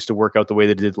continues to work out the way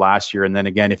that it did last year, and then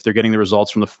again, if they're getting the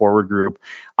results from the forward group,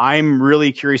 I'm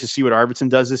really curious to see what Arvidsson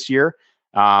does this year.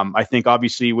 I think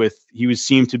obviously he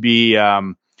seemed to be,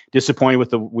 disappointed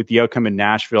with the outcome in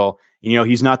Nashville.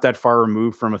 He's not that far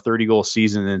removed from a 30-goal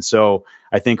season. And so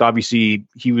I think obviously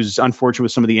he was unfortunate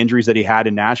with some of the injuries that he had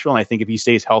in Nashville. And I think if he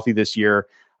stays healthy this year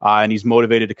and he's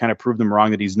motivated to kind of prove them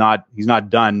wrong that he's not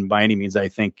done by any means, I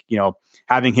think,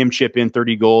 having him chip in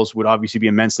 30 goals would obviously be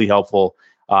immensely helpful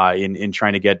in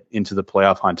trying to get into the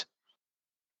playoff hunt.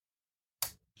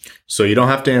 So you don't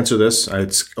have to answer this.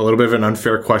 It's a little bit of an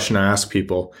unfair question to ask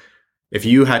people. If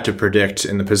you had to predict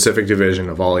in the Pacific Division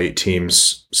of all 8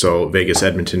 teams, so Vegas,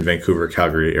 Edmonton, Vancouver,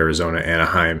 Calgary, Arizona,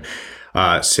 Anaheim,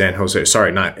 San Jose,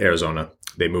 sorry, not Arizona.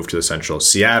 They moved to the Central.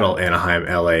 Seattle, Anaheim,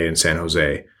 LA, and San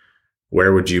Jose.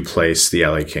 Where would you place the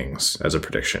LA Kings as a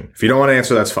prediction? If you don't want to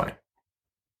answer, that's fine.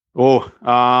 Well,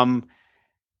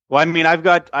 I mean,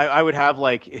 I would have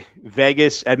like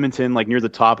Vegas, Edmonton, like near the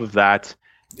top of that.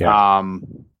 Yeah.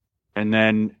 And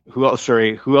then who else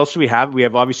do we have? We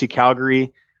have obviously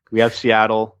Calgary. We have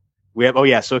Seattle. We have,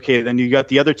 okay. Then you got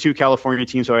the other 2 California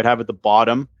teams who I'd have at the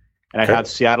bottom, and I'd have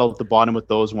Seattle at the bottom with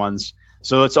those ones.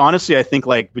 So it's honestly, I think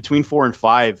like between 4 and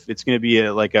 5, it's going to be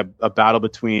a battle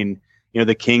between,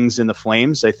 the Kings and the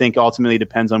Flames. I think ultimately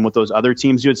depends on what those other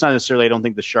teams do. It's not necessarily, I don't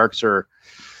think the Sharks are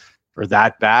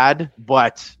that bad,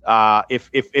 but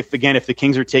if the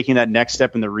Kings are taking that next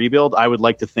step in the rebuild, I would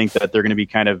like to think that they're going to be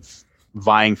kind of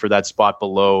vying for that spot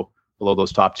below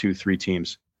those top 2-3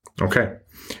 teams. Okay.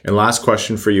 And last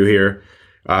question for you here.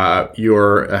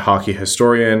 You're a hockey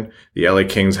historian. The LA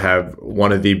Kings have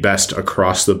one of the best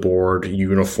across the board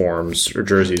uniforms or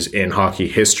jerseys in hockey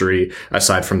history,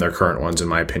 aside from their current ones, in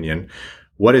my opinion.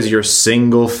 What is your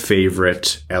single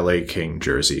favorite LA King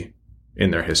jersey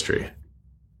in their history?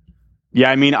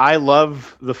 Yeah, I mean, I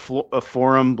love the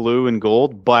Forum blue and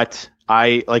gold, but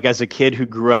I, like, as a kid who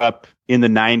grew up in the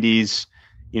 90s,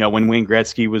 when Wayne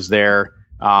Gretzky was there,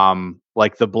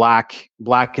 like the black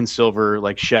and silver,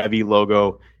 like Chevy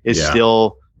logo is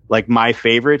still like my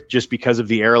favorite just because of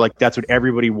the era. Like that's what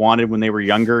everybody wanted when they were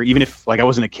younger, even if like I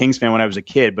wasn't a Kings fan when I was a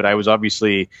kid, but I was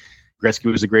obviously Gretzky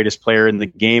was the greatest player in the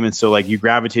game. And so like you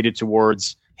gravitated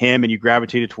towards him and you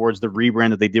gravitated towards the rebrand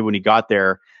that they did when he got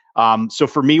there. So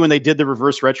for me, when they did the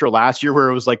reverse retro last year, where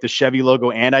it was like the Chevy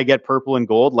logo and I get purple and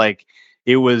gold, like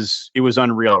it was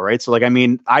unreal. Right. So like, I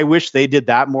mean, I wish they did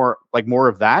that more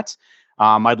of that.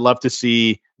 I'd love to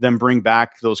see them bring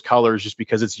back those colors just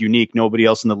because it's unique. Nobody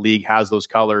else in the league has those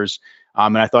colors.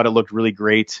 And I thought it looked really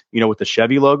great, with the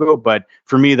Chevy logo. But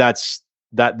for me, that's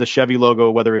the Chevy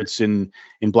logo, whether it's in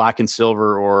black and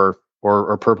silver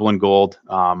or purple and gold.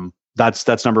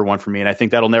 That's number one for me. And I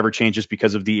think that'll never change just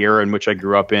because of the era in which I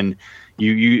grew up in.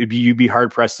 You'd be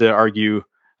hard pressed to argue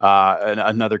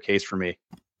another case for me.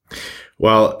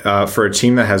 Well, for a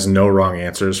team that has no wrong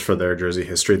answers for their jersey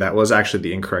history, that was actually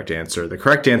the incorrect answer. The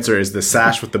correct answer is the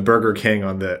sash with the Burger King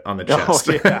on the chest.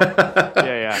 Oh,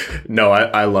 yeah. No,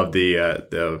 I love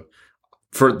the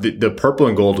purple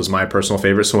and gold was my personal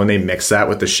favorite. So when they mixed that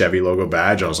with the Chevy logo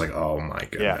badge, I was like, oh my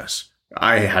goodness.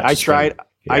 Yeah.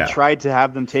 I tried to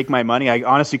have them take my money. I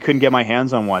honestly couldn't get my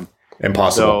hands on one.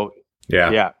 Impossible. So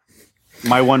yeah.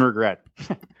 My one regret.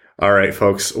 All right,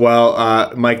 folks.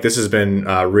 Well, Mike, this has been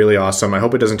really awesome. I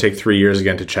hope it doesn't take 3 years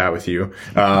again to chat with you.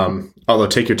 Although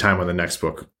take your time on the next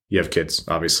book. You have kids,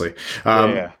 obviously.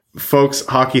 Folks,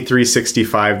 Hockey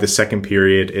 365, the second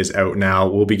period is out now.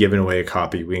 We'll be giving away a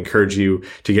copy. We encourage you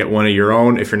to get one of your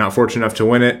own if you're not fortunate enough to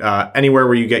win it. Anywhere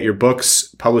where you get your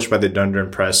books, published by the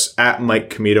Dundren Press, at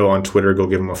Mike Commito on Twitter. Go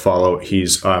give him a follow.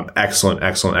 He's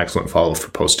excellent follow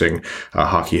for posting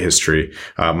hockey history.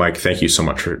 Mike, thank you so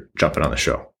much for jumping on the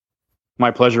show. My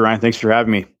pleasure, Ryan. Thanks for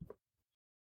having me.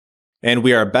 And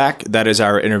we are back. That is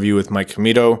our interview with Mike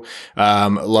Commito.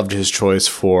 Loved his choice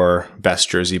for best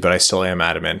jersey, but I still am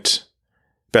adamant.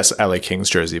 Best LA Kings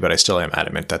jersey, but I still am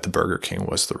adamant that the Burger King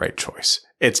was the right choice.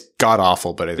 It's god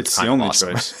awful, but it's the only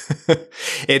awesome. choice.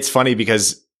 It's funny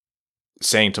because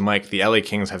saying to Mike, the LA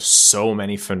Kings have so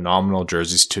many phenomenal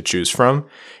jerseys to choose from.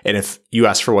 And if you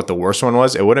asked for what the worst one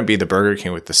was, it wouldn't be the Burger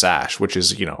King with the sash, which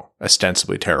is,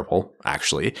 ostensibly terrible,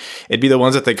 actually. It'd be the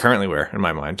ones that they currently wear, in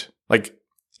my mind. Like,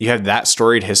 you have that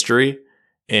storied history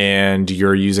and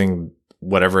you're using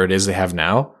whatever it is they have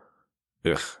now.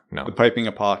 Ugh, no. The piping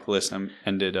apocalypse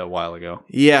ended a while ago.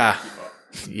 Yeah.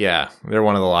 They're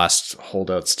one of the last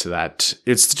holdouts to that.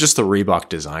 It's just the Reebok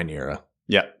design era.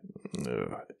 Yeah.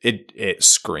 It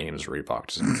screams Reebok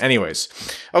design. Anyways.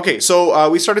 Okay. So,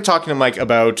 we started talking to Mike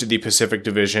about the Pacific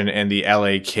Division and the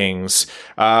LA Kings.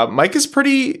 Mike is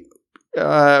pretty,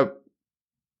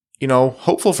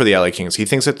 hopeful for the LA Kings. He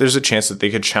thinks that there's a chance that they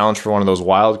could challenge for one of those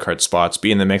wild card spots,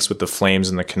 be in the mix with the Flames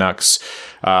and the Canucks,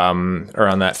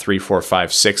 around that 3, 4,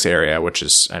 5, 6 area, which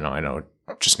is, I know,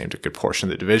 just named a good portion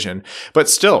of the division, but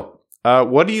still,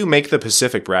 What do you make the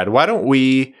Pacific, Brad? Why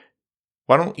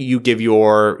don't you give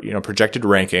your projected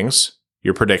rankings,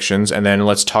 your predictions, and then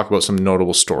let's talk about some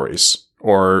notable stories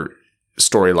or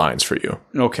storylines for you.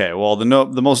 Okay, well, the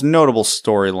most notable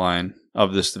storyline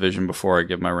of this division before I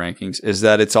give my rankings is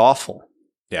that it's awful.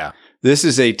 Yeah. This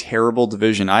is a terrible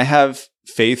division. I have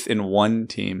faith in one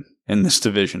team in this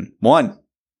division. One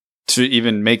to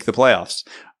even make the playoffs.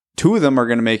 Two of them are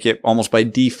going to make it almost by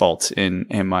default in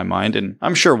my mind, and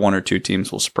I'm sure one or two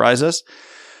teams will surprise us.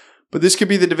 But this could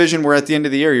be the division where at the end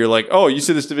of the year, you're like, oh, you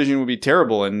said this division would be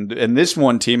terrible. And this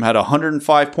one team had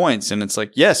 105 points. And it's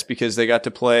like, yes, because they got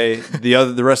to play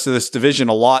the rest of this division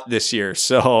a lot this year.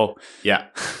 So yeah,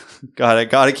 got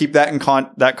to keep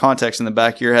that that context in the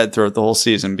back of your head throughout the whole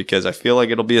season, because I feel like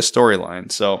it'll be a storyline.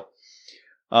 So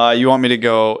you want me to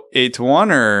go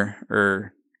 8-1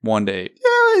 or 1-8?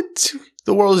 Yeah,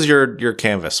 the world is your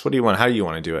canvas. What do you want? How do you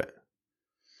want to do it?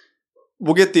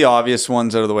 We'll get the obvious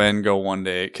ones out of the way and go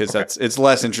 1-8, because it's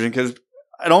less interesting, because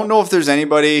I don't know if there's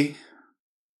anybody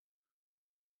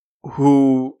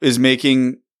who is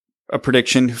making a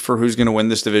prediction for who's going to win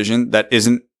this division that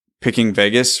isn't picking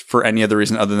Vegas for any other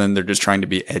reason other than they're just trying to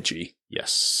be edgy.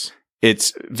 Yes.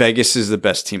 Vegas is the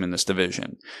best team in this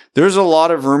division. There's a lot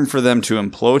of room for them to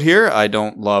implode here. I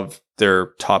don't love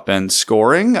their top end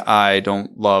scoring. I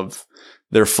don't love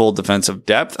their full defensive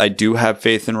depth. I do have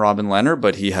faith in Robin Lehner,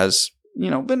 but he has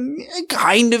been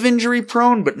kind of injury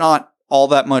prone, but not all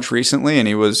that much recently. And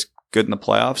he was good in the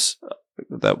playoffs,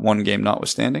 that one game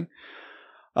notwithstanding.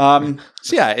 So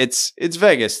yeah, it's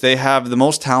Vegas. They have the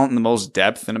most talent and the most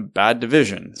depth in a bad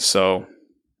division. So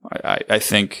I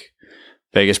think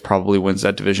Vegas probably wins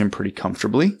that division pretty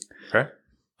comfortably. Okay.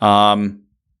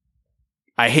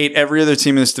 I hate every other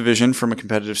team in this division from a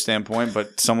competitive standpoint,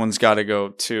 but someone's got to go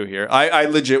too here. I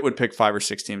legit would pick 5 or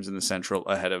 6 teams in the Central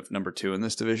ahead of number 2 in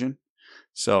this division.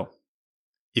 So,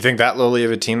 you think that lowly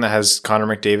of a team that has Connor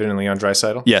McDavid and Leon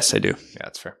Draisaitl? Yes, I do. Yeah,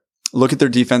 that's fair. Look at their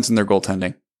defense and their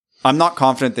goaltending. I'm not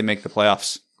confident they make the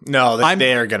playoffs. No,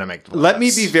 they are going to make the playoffs. Let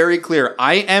me be very clear.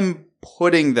 I am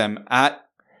putting them at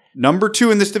number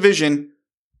 2 in this division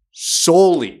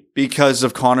solely because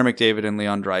of Connor McDavid and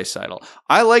Leon Draisaitl.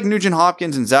 I like Nugent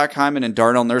Hopkins and Zach Hyman and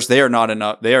Darnell Nurse. They are not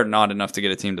enough. They are not enough to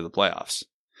get a team to the playoffs.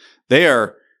 They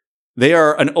are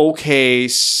an okay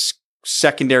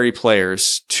secondary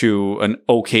players to an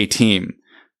okay team.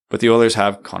 But the Oilers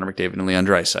have Connor McDavid and Leon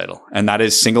Draisaitl, and that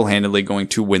is single-handedly going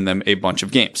to win them a bunch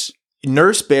of games.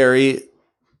 Nurse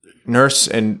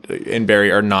and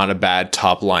Barry are not a bad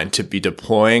top line to be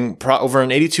deploying over an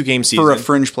 82-game season. For a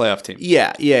fringe playoff team.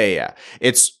 Yeah.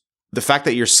 It's the fact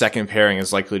that your second pairing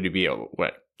is likely to be,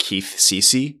 Keith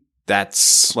Ceci?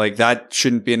 That's like, that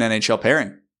shouldn't be an NHL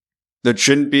pairing. That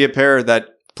shouldn't be a pair that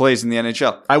plays in the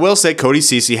NHL. I will say Cody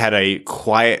Ceci had a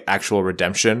quiet actual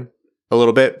redemption a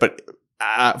little bit, but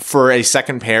for a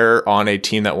second pair on a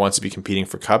team that wants to be competing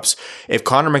for cups, if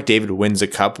Connor McDavid wins a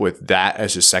cup with that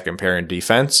as his second pair in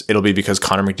defense, it'll be because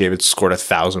Connor McDavid scored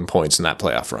 1,000 points in that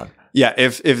playoff run. Yeah,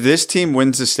 if this team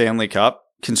wins the Stanley Cup,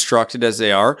 constructed as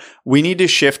they are, we need to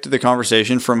shift the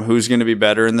conversation from who's going to be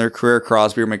better in their career,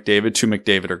 Crosby or McDavid, to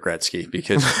McDavid or Gretzky,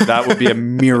 because that would be a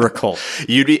miracle.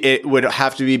 It would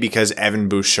have to be because Evan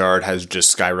Bouchard has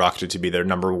just skyrocketed to be their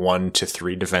number 1 to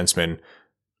 3 defenseman.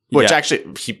 Which actually,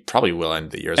 he probably will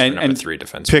end the year as the number 3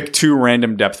 defenseman. Pick 2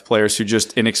 random depth players who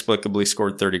just inexplicably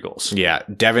scored 30 goals. Yeah,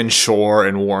 Devin Shore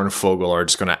and Warren Fogle are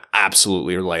just going to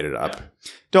absolutely light it up. Yeah.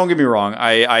 Don't get me wrong.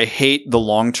 I hate the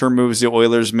long-term moves the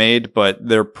Oilers made, but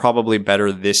they're probably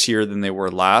better this year than they were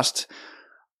last.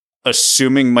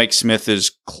 Assuming Mike Smith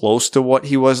is close to what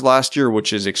he was last year,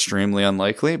 which is extremely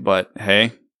unlikely, but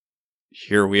hey,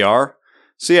 here we are.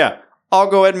 So yeah, I'll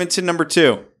go Edmonton number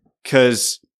 2,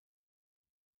 because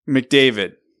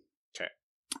McDavid.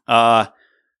 Okay.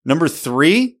 Number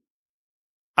 3,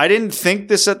 I didn't think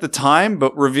this at the time,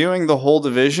 but reviewing the whole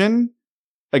division,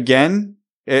 again,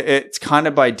 it's kind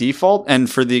of by default and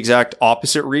for the exact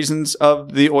opposite reasons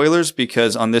of the Oilers,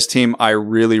 because on this team, I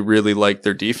really, really like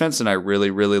their defense and I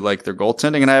really, really like their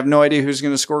goaltending, and I have no idea who's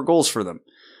going to score goals for them.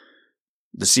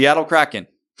 The Seattle Kraken.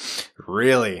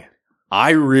 Really? I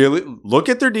really look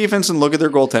at their defense and look at their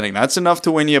goaltending. That's enough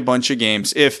to win you a bunch of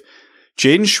games. If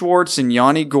Jaden Schwartz and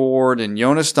Yanni Gourde and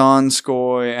Jonas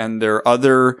Donskoy and their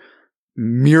other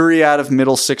myriad of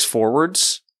middle 6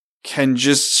 forwards can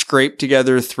just scrape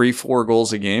together 3-4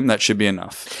 goals a game, that should be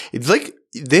enough. It's like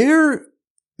they're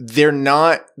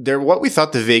what we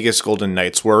thought the Vegas Golden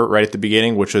Knights were right at the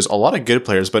beginning, which was a lot of good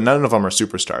players, but none of them are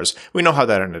superstars. We know how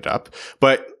that ended up.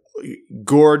 But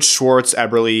Gourde, Schwartz,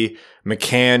 Eberle,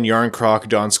 McCann, Yarncroc,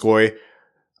 Donskoy,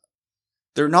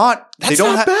 They're not. That's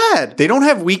not bad. They don't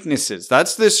have weaknesses.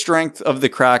 That's the strength of the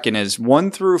Kraken. Is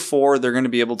 1 through 4, they're going to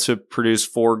be able to produce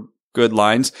 4 good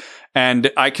lines.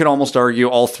 And I could almost argue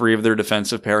all 3 of their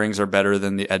defensive pairings are better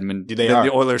than the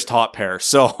the Oilers' top pair.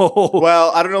 So,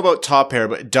 well, I don't know about top pair,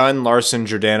 but Dunn, Larson,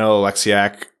 Giordano,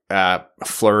 Alexiak,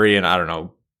 Fleury, and I don't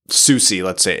know, Soucy,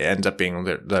 let's say, ends up being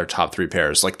their top 3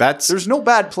 pairs. Like there's no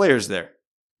bad players there.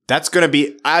 That's going to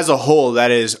be, as a whole,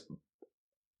 that is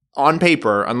on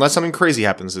paper, unless something crazy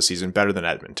happens this season, better than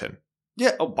Edmonton.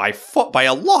 Yeah, by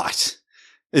a lot.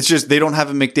 It's just they don't have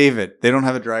a McDavid. They don't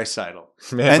have a Draisaitl.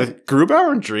 Man, with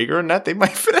Grubauer and Drieger and that, they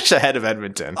might finish ahead of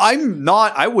Edmonton. I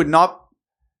would not.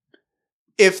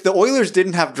 If the Oilers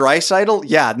didn't have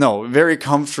Draisaitl, very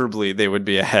comfortably they would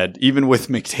be ahead. Even with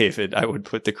McDavid, I would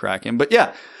put the Kraken. But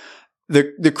yeah,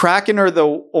 the Kraken are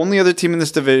the only other team in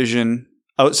this division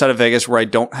outside of Vegas where I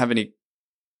don't have any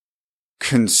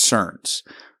concerns.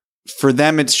 For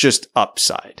them, it's just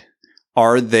upside.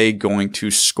 Are they going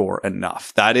to score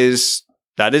enough? That is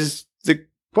the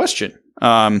question.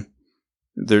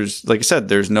 There's, like I said,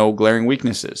 there's no glaring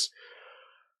weaknesses.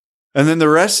 And then the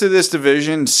rest of this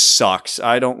division sucks.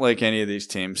 I don't like any of these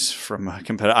teams from a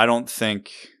competitive. I don't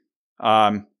think,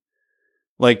 I'll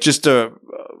just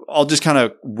kind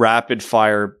of rapid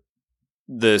fire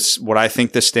this, what I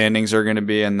think the standings are going to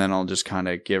be, and then I'll just kind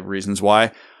of give reasons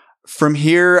why. From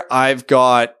here, I've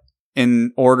got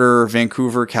in order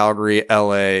Vancouver, Calgary,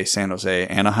 LA, San Jose,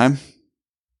 Anaheim.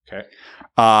 Okay.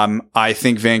 I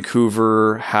think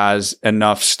Vancouver has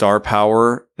enough star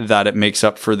power that it makes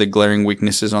up for the glaring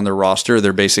weaknesses on their roster.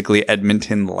 They're basically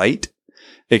Edmonton light,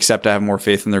 except I have more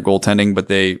faith in their goaltending,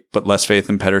 but less faith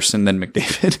in Pettersson than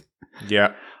McDavid.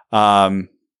 Yeah.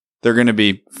 They're going to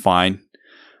be fine.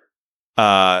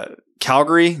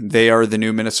 Calgary, they are the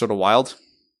new Minnesota Wild.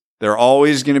 They're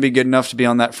always going to be good enough to be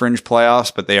on that fringe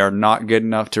playoffs, but they are not good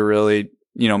enough to really,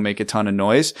 make a ton of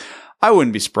noise. I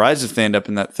wouldn't be surprised if they end up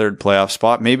in that 3rd playoff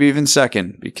spot, maybe even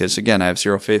 2nd, because again, I have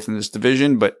zero faith in this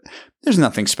division, but there's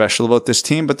nothing special about this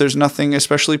team, but there's nothing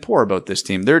especially poor about this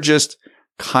team. They're just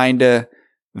kind of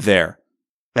there.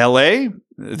 LA,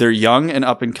 they're young and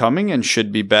up and coming and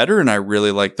should be better, and I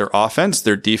really like their offense.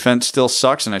 Their defense still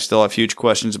sucks, and I still have huge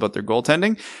questions about their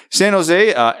goaltending. San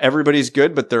Jose, everybody's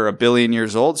good, but they're 1 billion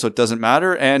years old, so it doesn't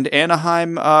matter. And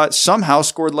Anaheim somehow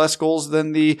scored less goals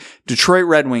than the Detroit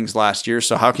Red Wings last year,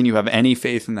 so how can you have any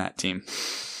faith in that team?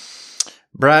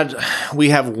 Brad, we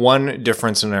have one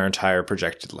difference in our entire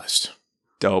projected list.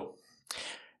 Dope.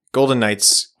 Golden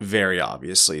Knights, very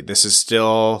obviously. This is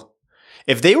still...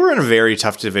 If they were in a very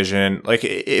tough division, like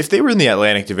if they were in the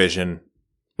Atlantic Division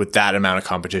with that amount of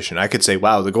competition, I could say,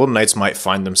 wow, the Golden Knights might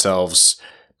find themselves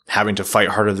having to fight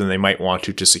harder than they might want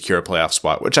to secure a playoff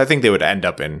spot, which I think they would end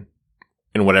up in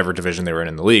whatever division they were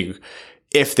in the league,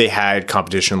 if they had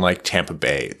competition like Tampa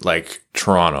Bay, like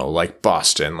Toronto, like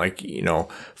Boston, like,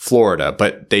 Florida,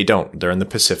 but they don't. They're in the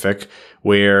Pacific,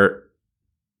 where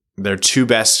their two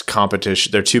best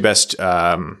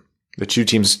the 2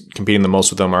 teams competing the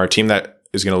most with them are a team that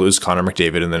is going to lose Connor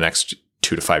McDavid in the next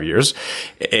 2 to 5 years,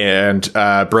 and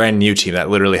a brand new team that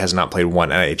literally has not played one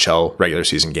NHL regular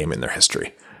season game in their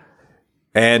history.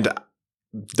 And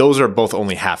those are both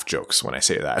only half jokes when I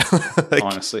say that.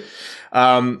 Honestly.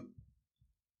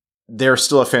 They're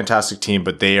still a fantastic team,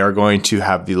 but they are going to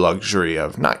have the luxury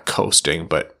of not coasting,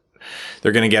 but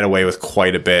they're going to get away with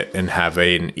quite a bit and have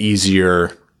an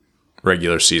easier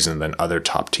regular season than other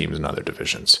top teams in other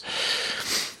divisions.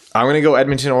 I'm going to go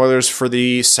Edmonton Oilers for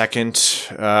the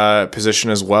 2nd position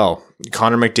as well.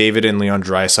 Connor McDavid and Leon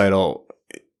Draisaitl.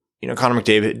 Connor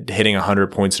McDavid hitting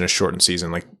 100 points in a shortened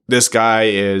season. Like, this guy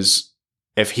is,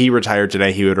 if he retired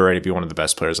today, he would already be one of the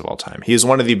best players of all time. He is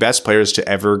one of the best players to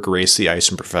ever grace the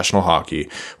ice in professional hockey.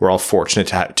 We're all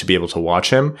fortunate to be able to watch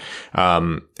him.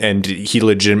 And he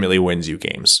legitimately wins you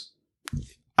games.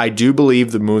 I do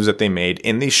believe the moves that they made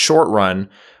in the short run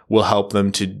will help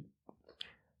them to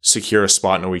secure a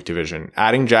spot in a weak division.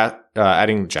 Adding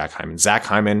Zach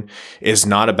Hyman is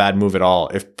not a bad move at all.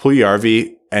 If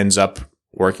Puljujarvi ends up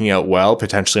working out well,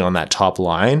 potentially on that top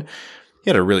line, he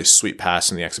had a really sweet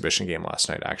pass in the exhibition game last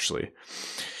night, actually.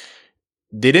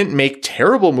 They didn't make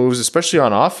terrible moves, especially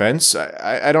on offense.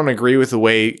 I don't agree with the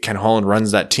way Ken Holland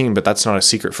runs that team, but that's not a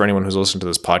secret for anyone who's listened to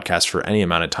this podcast for any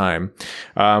amount of time.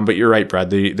 But you're right, Brad.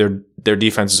 Their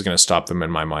defense is going to stop them,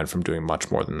 in my mind, from doing much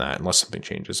more than that, unless something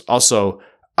changes. Also,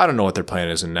 I don't know what their plan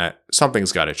is in net.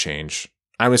 Something's got to change.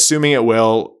 I'm assuming it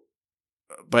will,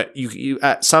 but you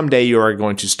someday you are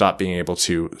going to stop being able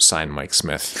to sign Mike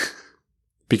Smith.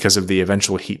 Because of the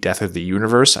eventual heat death of the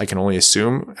universe, I can only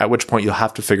assume, at which point you'll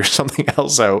have to figure something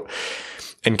else out.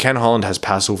 And Ken Holland has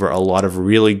passed over a lot of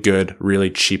really good, really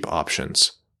cheap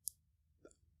options.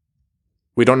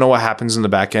 We don't know what happens in the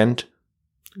back end.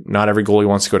 Not every goalie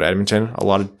wants to go to Edmonton. A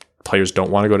lot of players don't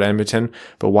want to go to Edmonton.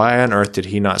 But why on earth did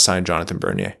he not sign Jonathan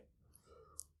Bernier?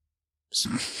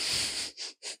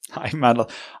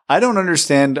 I don't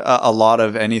understand a lot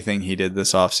of anything he did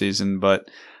this offseason, but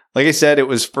like I said, it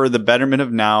was for the betterment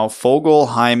of now. Fogle,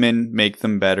 Hyman make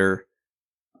them better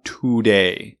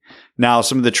today. Now,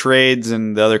 some of the trades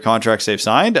and the other contracts they've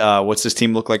signed, what's this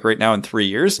team look like right now in 3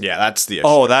 years? Yeah, that's the issue.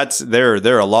 Oh,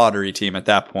 they're a lottery team at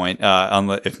that point,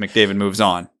 if McDavid moves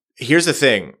on. Here's the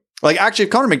thing. Like, actually,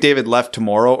 if Connor McDavid left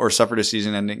tomorrow or suffered a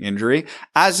season-ending injury,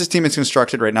 as this team is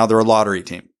constructed right now, they're a lottery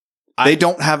team. They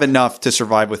don't have enough to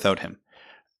survive without him.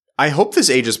 I hope this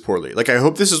ages poorly. Like, I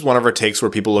hope this is one of our takes where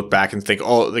people look back and think,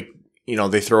 oh, like, you know,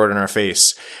 they throw it in our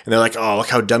face and they're like, oh, look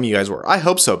how dumb you guys were. I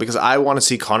hope so, because I want to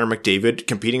see Connor McDavid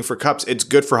competing for cups. It's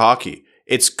good for hockey.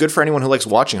 It's good for anyone who likes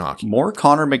watching hockey. More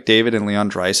Connor McDavid and Leon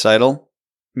Draisaitl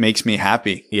makes me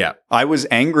happy. Yeah. I was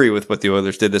angry with what the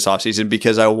Oilers did this offseason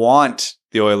because I want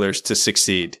the Oilers to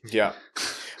succeed. Yeah.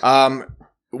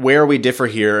 Where we differ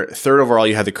here, third overall,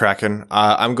 you had the Kraken.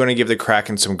 I'm going to give the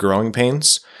Kraken some growing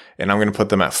pains, and I'm going to put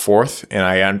them at fourth. And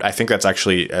I think that's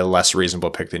actually a less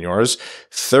reasonable pick than yours.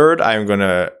 Third, I'm going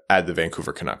to add the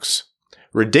Vancouver Canucks.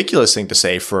 Ridiculous thing to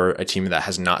say for a team that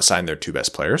has not signed their two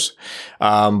best players.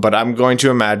 But I'm going to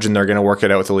imagine they're going to work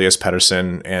it out with Elias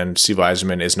Pettersson, and Steve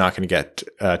Yzerman is not going to get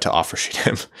to offer sheet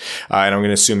him. And I'm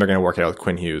going to assume they're going to work it out with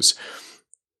Quinn Hughes.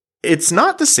 It's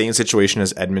not the same situation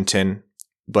as Edmonton,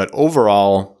 but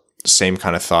overall, same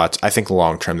kind of thoughts. I think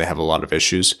long-term, they have a lot of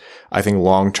issues. I think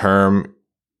long-term,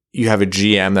 you have a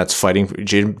GM that's fighting.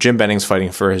 Jim Benning's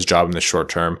fighting for his job in the short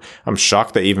term. I'm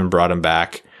shocked they even brought him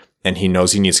back, and he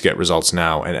knows he needs to get results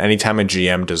now. And anytime a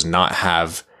GM does not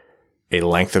have a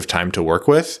length of time to work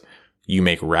with, you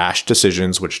make rash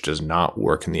decisions, which does not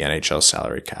work in the NHL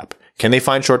salary cap. Can they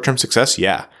find short-term success?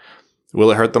 Yeah.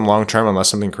 Will it hurt them long-term unless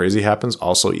something crazy happens?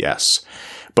 Also, yes.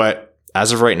 But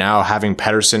as of right now, having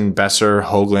Pettersson, Besser,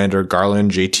 Höglander,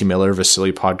 Garland, JT Miller,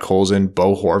 Vasily Podkolzin,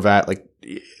 Bo Horvat, like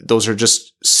those are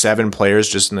just 7 players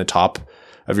just in the top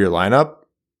of your lineup.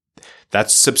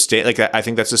 That's I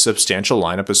think that's a substantial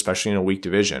lineup, especially in a weak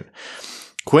division.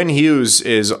 Quinn Hughes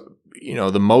is, you know,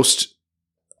 the most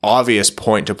obvious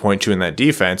point to point to in that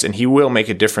defense, and he will make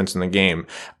a difference in the game.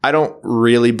 I don't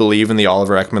really believe in the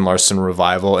Oliver Ekman-Larsson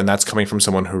revival, and that's coming from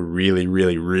someone who really,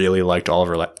 really, really liked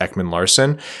Oliver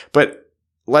Ekman-Larsson. But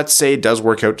let's say it does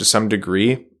work out to some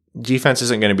degree. Defense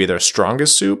isn't going to be their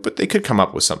strongest suit, but they could come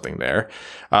up with something there.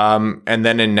 And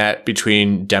then in net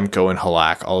between Demko and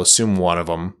Halak, I'll assume one of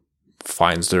them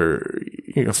finds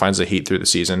the heat through the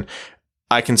season.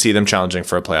 I can see them challenging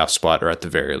for a playoff spot, or at the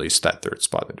very least that third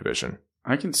spot in the division.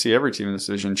 I can see every team in this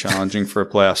division challenging for a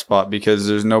playoff spot because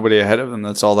there's nobody ahead of them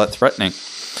that's all that threatening.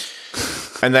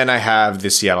 And then I have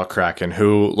the Seattle Kraken,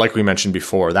 who, like we mentioned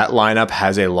before, that lineup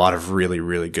has a lot of really,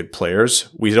 really good players.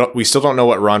 We still don't know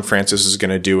what Ron Francis is going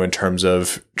to do in terms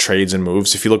of trades and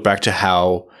moves. If you look back to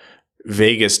how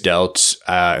Vegas dealt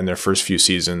in their first few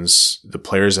seasons, the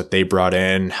players that they brought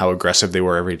in, how aggressive they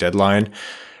were every deadline,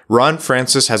 Ron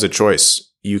Francis has a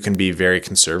choice. You can be very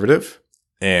conservative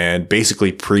and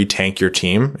basically pre-tank your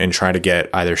team and try to get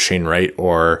either Shane Wright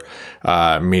or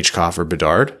Michkov or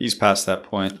Bedard. He's past that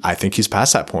point. I think he's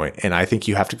past that point, and I think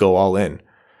you have to go all in.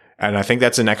 And I think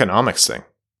that's an economics thing.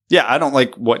 Yeah, I don't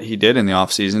like what he did in the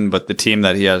offseason, but the team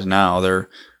that he has now, they're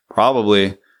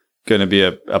probably going to be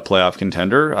a playoff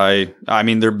contender. I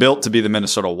mean, they're built to be the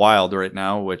Minnesota Wild right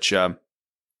now, which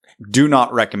do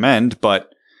not recommend, but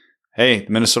hey,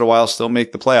 the Minnesota Wild still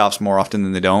make the playoffs more often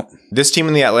than they don't. This team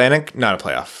in the Atlantic, not a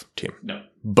playoff team. No.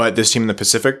 But this team in the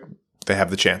Pacific, they have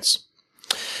the chance.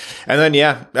 And then,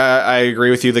 yeah, I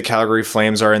agree with you. The Calgary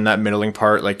Flames are in that middling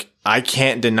part. Like, I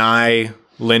can't deny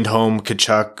Lindholm,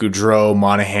 Tkachuk, Gaudreau,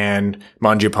 Monahan,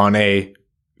 Mangiapane,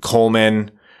 Coleman.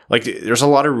 Like, there's a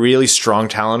lot of really strong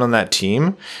talent on that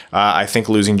team. I think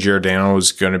losing Giordano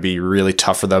is going to be really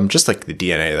tough for them, just like the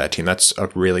DNA of that team. That's a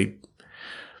really...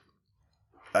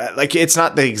 like, it's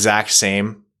not the exact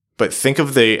same, but think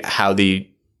of how the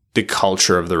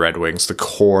culture of the Red Wings, the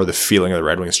core, the feeling of the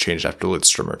Red Wings changed after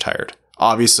Lidstrom retired.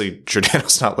 Obviously,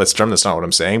 Giordano's not Lidstrom. That's not what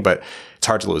I'm saying, but it's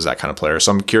hard to lose that kind of player.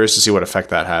 So I'm curious to see what effect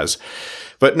that has.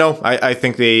 But no, I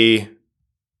think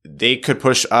they could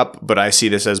push up, but I see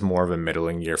this as more of a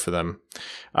middling year for them.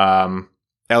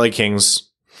 LA Kings,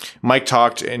 Mike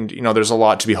talked, and there's a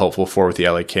lot to be hopeful for with the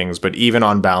LA Kings, but even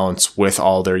on balance with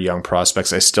all their young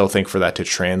prospects, I still think for that to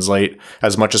translate,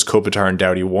 as much as Kopitar and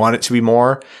Doughty want it to be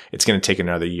more, it's going to take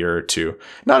another year or two.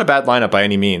 Not a bad lineup by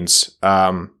any means.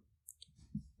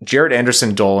 Jared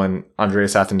Anderson, Dolan,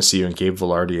 Andreas Athanasiou, and Gabe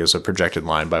Velarde is a projected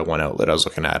line by one outlet I was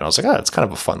looking at. And I was like, oh, that's kind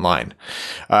of a fun line.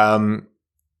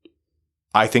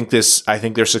 I think their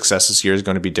success this year is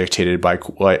going to be dictated by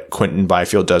what Quinton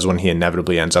Byfield does when he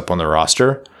inevitably ends up on the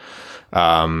roster.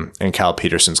 And Cal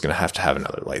Peterson's going to have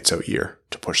another lights out year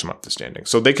to push them up the standing.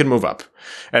 So they can move up.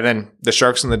 And then the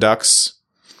Sharks and the Ducks.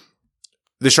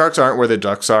 The Sharks aren't where the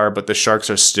Ducks are, but the Sharks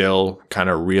are still kind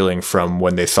of reeling from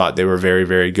when they thought they were very,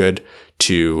 very good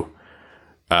to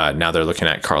now they're looking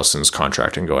at Karlsson's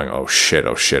contract and going, oh shit,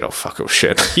 oh shit, oh fuck, oh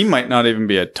shit. He might not even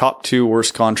be a top 2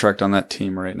 worst contract on that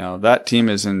team right now. That team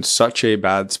is in such a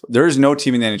bad spot. There is no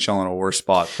team in the NHL in a worse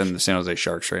spot than the San Jose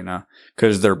Sharks right now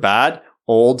because they're bad,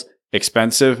 old,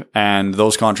 expensive, and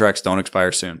those contracts don't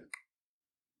expire soon.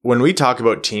 When we talk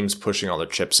about teams pushing all their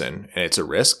chips in and it's a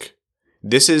risk,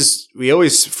 we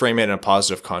always frame it in a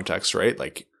positive context, right?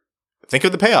 Like, think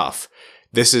of the payoff.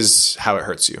 This is how it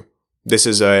hurts you. This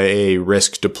is a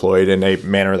risk deployed in a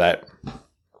manner that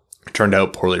turned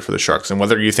out poorly for the Sharks. And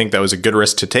whether you think that was a good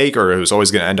risk to take or it was always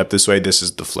going to end up this way, this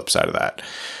is the flip side of that.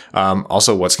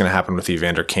 Also, what's going to happen with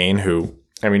Evander Kane, who,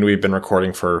 I mean, we've been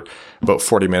recording for about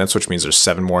 40 minutes, which means there's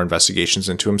 7 more investigations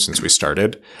into him since we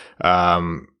started.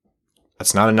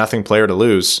 That's not a nothing player to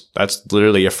lose. That's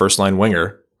literally a first-line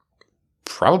winger.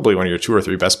 Probably one of your 2 or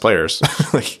 3 best players.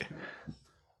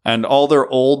 And all their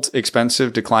old,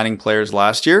 expensive, declining players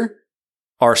last year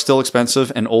are still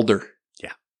expensive and older.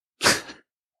 Yeah.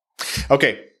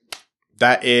 Okay.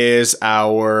 That is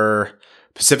our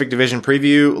Pacific Division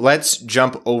preview. Let's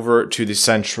jump over to the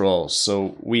Central.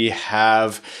 So we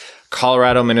have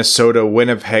Colorado, Minnesota,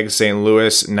 Winnipeg, St.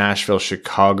 Louis, Nashville,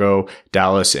 Chicago,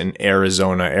 Dallas, and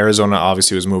Arizona. Arizona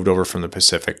obviously was moved over from the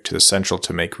Pacific to the Central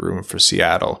to make room for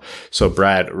Seattle. So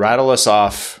Brad, rattle us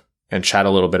off and chat a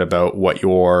little bit about what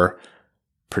your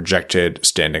projected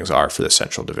standings are for the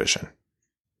Central Division.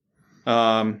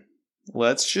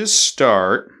 Let's just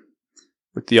start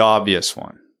with the obvious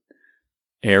one.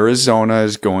 Arizona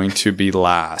is going to be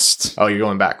last. Oh, you're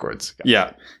going backwards.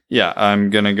 Yeah. Yeah, I'm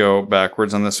going to go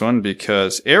backwards on this one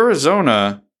because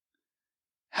Arizona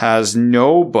has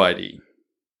nobody.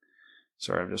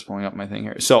 Sorry, I'm just pulling up my thing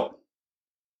here. So,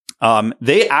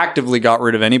 they actively got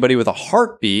rid of anybody with a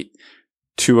heartbeat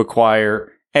to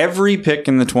acquire every pick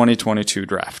in the 2022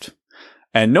 draft.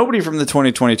 And nobody from the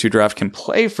 2022 draft can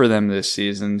play for them this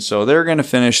season, so they're going to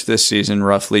finish this season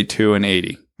roughly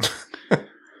 2-80.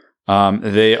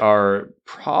 They are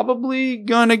probably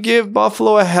going to give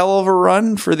Buffalo a hell of a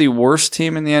run for the worst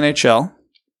team in the NHL.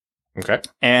 Okay.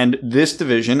 And this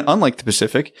division, unlike the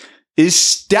Pacific, is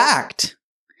stacked.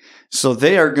 So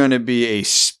they are going to be a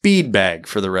speed bag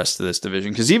for the rest of this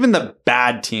division because even the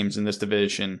bad teams in this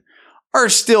division are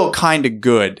still kind of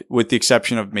good with the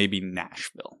exception of maybe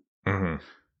Nashville. Mm-hmm.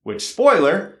 Which,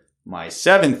 spoiler, my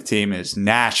 7th team is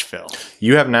Nashville.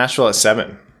 You have Nashville at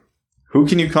 7. Who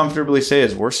can you comfortably say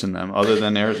is worse than them other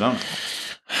than Arizona?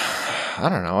 I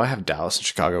don't know. I have Dallas and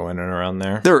Chicago in and around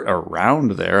there. They're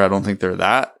around there. I don't think they're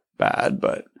that bad,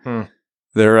 but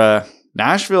they're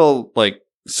Nashville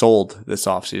sold this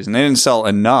offseason. They didn't sell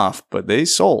enough, but they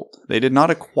sold. They did not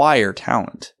acquire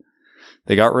talent.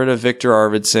 They got rid of Victor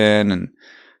Arvidsson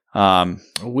and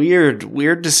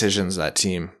weird decisions, that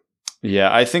team.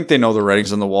 Yeah, I think they know the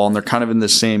writing's on the wall, and they're kind of in the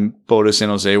same boat as San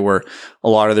Jose where a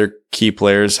lot of their key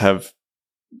players have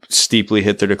steeply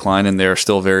hit their decline and they're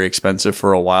still very expensive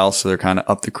for a while, so they're kind of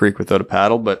up the creek without a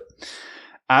paddle, but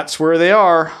that's where they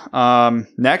are.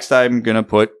 Next, I'm going to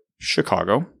put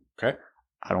Chicago. Okay.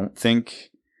 I don't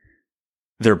think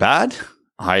they're bad.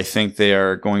 I think they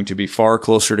are going to be far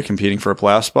closer to competing for a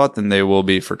playoff spot than they will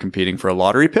be for competing for a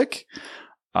lottery pick.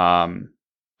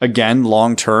 Again,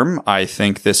 long term, I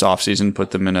think this offseason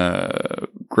put them in a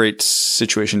great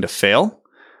situation to fail.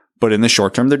 But in the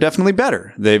short term, they're definitely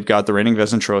better. They've got the reigning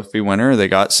Vezina Trophy winner. They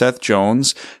got Seth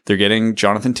Jones. They're getting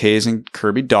Jonathan Toews and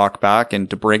Kirby Dach back. And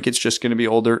DeBrinket's just going to be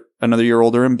older, another year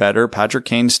older and better. Patrick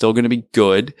Kane's still going to be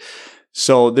good.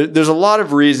 So there's a lot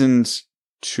of reasons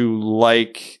to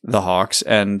like the Hawks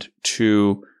and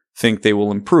to think they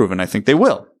will improve. And I think they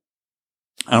will.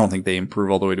 I don't think they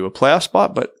improve all the way to a playoff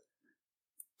spot, but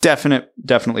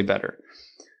definitely better.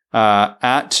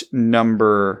 At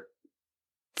number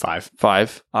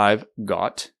 5, I've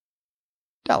got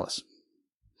Dallas.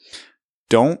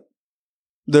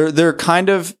 They're kind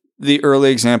of the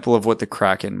early example of what the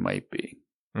Kraken might be.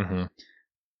 Mm-hmm.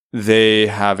 They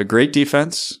have a great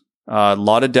defense, a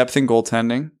lot of depth in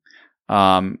goaltending.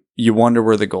 You wonder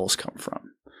where the goals come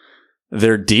from.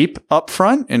 They're deep up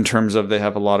front in terms of they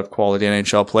have a lot of quality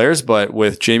NHL players, but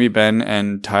with Jamie Benn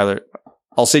and Tyler,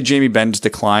 I'll say Jamie Benn's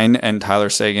decline and Tyler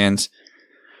Seguin's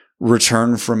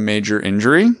return from major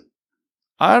injury.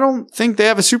 I don't think they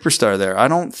have a superstar there. I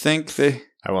don't think they...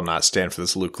 I will not stand for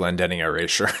this Luke Glendening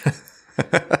erasure.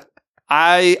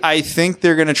 I think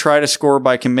they're going to try to score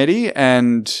by committee,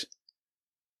 and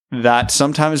that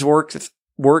sometimes works,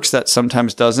 that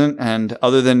sometimes doesn't. And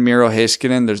other than Miro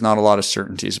Heiskanen, there's not a lot of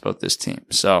certainties about this team.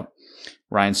 So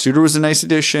Ryan Suter was a nice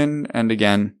addition. And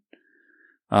again,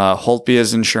 Holtby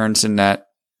as insurance in net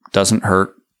doesn't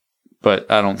hurt, but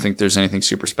I don't think there's anything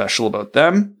super special about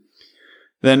them.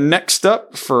 Then next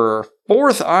up for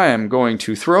fourth, I am going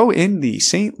to throw in the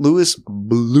St. Louis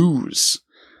Blues.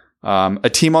 A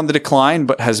team on the decline,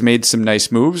 but has made some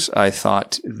nice moves. I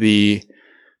thought the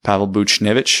Pavel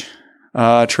Buchnevich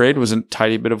trade was a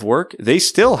tidy bit of work. They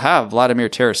still have Vladimir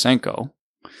Tarasenko.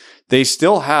 They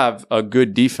still have a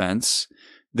good defense.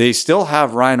 They still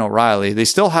have Ryan O'Reilly. They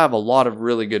still have a lot of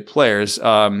really good players.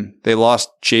 They lost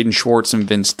Jaden Schwartz and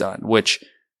Vince Dunn, which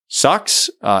sucks.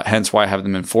 Hence why I have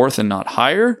them in fourth and not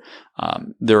higher.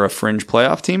 They're a fringe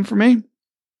playoff team for me,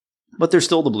 but they're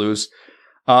still the Blues.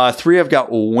 Three, I've got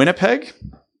Winnipeg.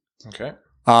 Okay.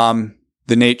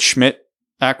 The Nate Schmidt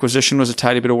acquisition was a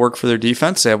tidy bit of work for their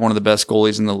defense. They have one of the best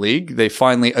goalies in the league. They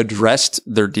finally addressed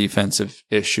their defensive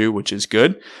issue, which is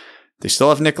good. They still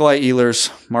have Nikolai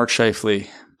Ehlers, Mark Scheifele,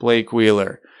 Blake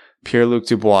Wheeler, Pierre-Luc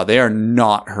Dubois. They are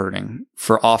not hurting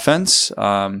for offense.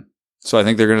 So I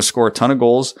think they're going to score a ton of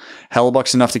goals.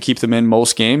 Hellebuck's enough to keep them in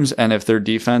most games. And if their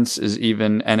defense is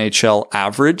even NHL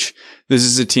average, this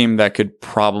is a team that could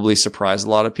probably surprise a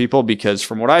lot of people, because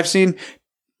from what I've seen,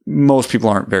 most people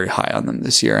aren't very high on them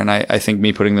this year. And I think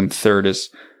me putting them third is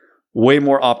way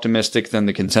more optimistic than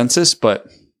the consensus, but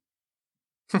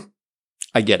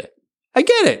I get it.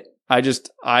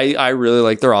 I really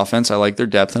like their offense. I like their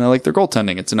depth, and I like their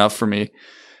goaltending. It's enough for me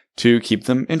to keep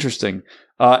them interesting.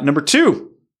 Number two,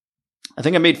 I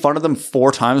think I made fun of them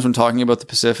 4 times when talking about the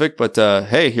Pacific, but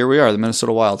hey, here we are, the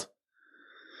Minnesota Wild.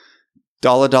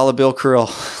 Dollar Bill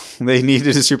Krill. They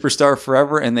needed a superstar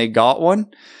forever, and they got one.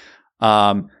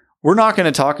 We're not going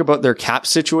to talk about their cap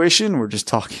situation. We're just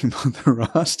talking about the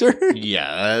roster.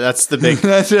 Yeah, that's the big...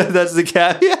 that's the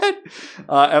caveat.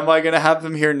 Am I going to have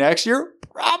them here next year?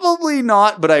 Probably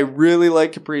not, but I really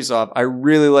like Kaprizov. I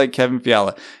really like Kevin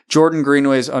Fiala. Jordan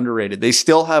Greenway is underrated. They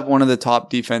still have one of the top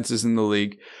defenses in the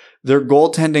league. Their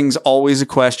goaltending's always a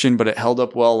question, but it held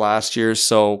up well last year,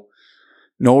 so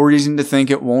no reason to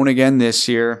think it won't again this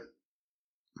year.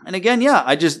 And again,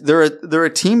 yeah, they're a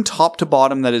team top to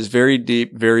bottom that is very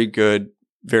deep, very good,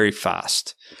 very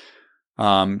fast.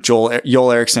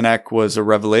 Joel Eriksson Ek was a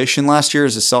revelation last year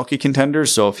as a Selke contender,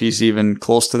 so if he's even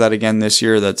close to that again this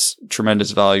year, that's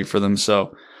tremendous value for them.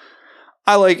 So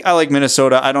I like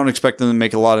Minnesota. I don't expect them to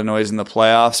make a lot of noise in the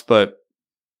playoffs, but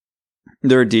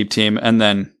they're a deep team. And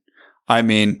then, I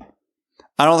mean,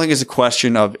 I don't think it's a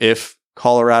question of if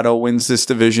Colorado wins this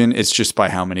division, it's just by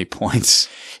how many points.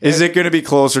 Is it going to be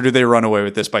close, or do they run away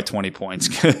with this by 20 points?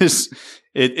 Because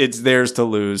it's theirs to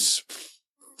lose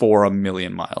for a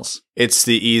million miles. It's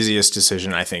the easiest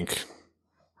decision, I think.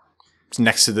 It's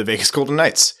next to the Vegas Golden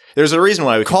Knights. There's a reason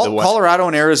why we keep the West. Colorado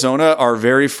and Arizona are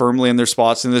very firmly in their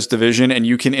spots in this division, and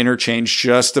you can interchange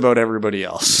just about everybody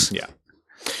else. Yeah.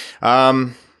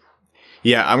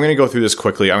 Yeah, I'm going to go through this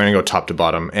quickly. I'm going to go top to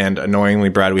bottom. And annoyingly,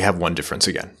 Brad, we have one difference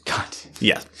again. God.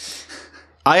 Yeah.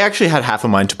 I actually had half a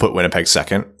mind to put Winnipeg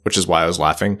second, which is why I was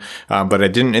laughing. But I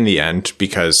didn't in the end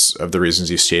because of the reasons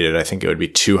you stated. I think it would be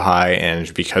too high.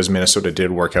 And because Minnesota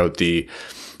did work out the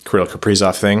Kirill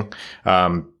Kaprizov thing,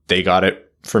 they got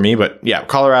it for me. But yeah,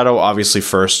 Colorado, obviously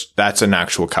first. That's an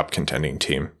actual cup contending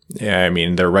team. Yeah, I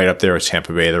mean, they're right up there with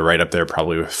Tampa Bay. They're right up there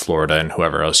probably with Florida and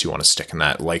whoever else you want to stick in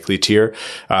that likely tier.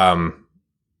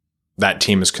 That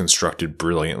team is constructed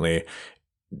brilliantly.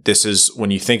 This is when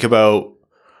you think about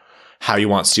how you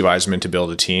want Steve Yzerman to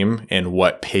build a team and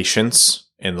what patience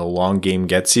in the long game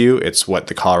gets you. It's what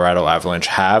the Colorado Avalanche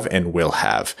have and will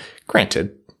have.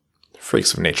 Granted,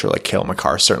 freaks of nature like Cale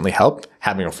Makar certainly help.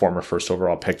 Having a former first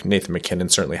overall pick, Nathan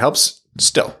McKinnon, certainly helps.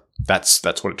 Still, that's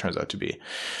what it turns out to be.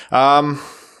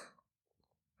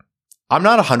 I'm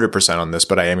not 100% on this,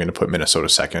 but I am going to put Minnesota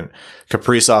second.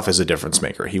 Kaprizov is a difference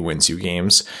maker. He wins you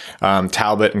games.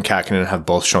 Talbot and Kakinen have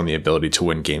both shown the ability to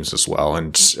win games as well.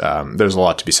 And there's a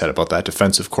lot to be said about that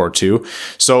defensive core too.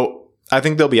 So I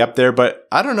think they'll be up there, but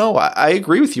I don't know. I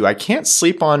agree with you. I can't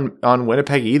sleep on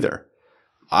Winnipeg either.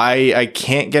 I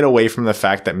can't get away from the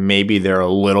fact that maybe they're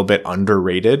a little bit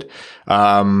underrated.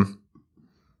 I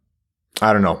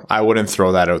don't know. I wouldn't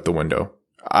throw that out the window.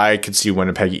 I could see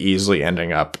Winnipeg easily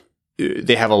ending up.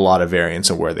 They have a lot of variance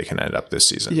of where they can end up this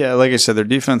season. Yeah, like I said, their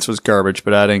defense was garbage,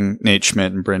 but adding Nate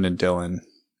Schmidt and Brendan Dillon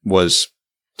was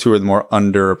two of the more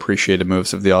underappreciated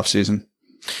moves of the offseason.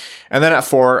 And then at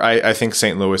 4, I think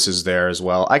St. Louis is there as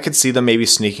well. I could see them maybe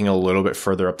sneaking a little bit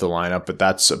further up the lineup, but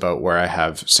that's about where I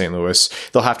have St. Louis.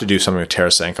 They'll have to do something with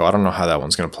Tarasenko. I don't know how that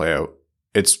one's going to play out.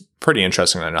 It's pretty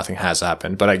interesting that nothing has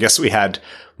happened, but I guess we had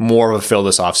more of a fill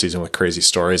this offseason with crazy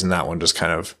stories, and that one just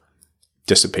kind of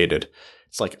dissipated.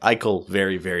 It's like Eichel,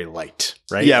 very, very light,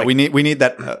 right? Yeah, like, we need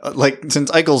that.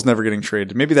 Since Eichel's never getting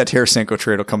traded, maybe that Tarasenko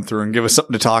trade will come through and give us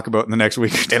something to talk about in the next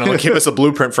week. And it'll give us a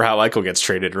blueprint for how Eichel gets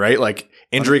traded, right? Like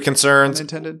injury concerns.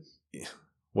 Unintended.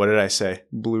 What did I say?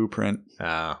 Blueprint.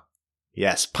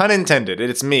 Yes, pun intended.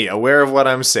 It's me, aware of what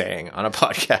I'm saying on a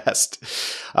podcast.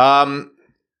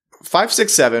 5,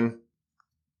 6, 7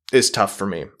 is tough for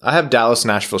me. I have Dallas,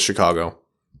 Nashville, Chicago,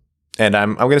 and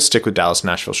I'm going to stick with Dallas,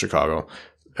 Nashville, Chicago.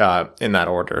 In that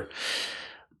order.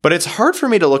 But it's hard for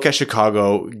me to look at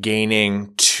Chicago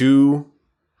gaining 2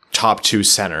 top 2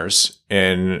 centers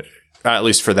in, at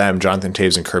least for them, Jonathan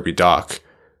Toews and Kirby Dach,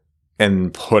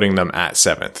 and putting them at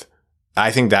 7th. I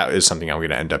think that is something I'm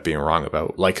going to end up being wrong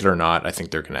about. Like it or not, I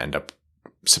think they're going to end up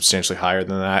substantially higher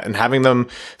than that. And having them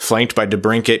flanked by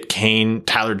DeBrincat, Kane,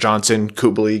 Tyler Johnson,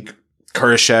 Kubalik,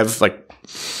 Kurashev, like,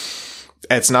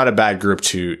 it's not a bad group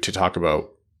to talk about.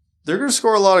 They're going to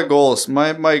score a lot of goals.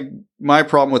 My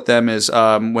problem with them is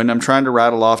when I'm trying to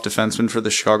rattle off defensemen for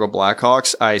the Chicago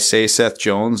Blackhawks, I say Seth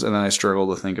Jones, and then I struggle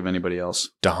to think of anybody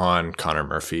else. DeHaan, Connor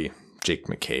Murphy, Jake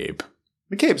McCabe.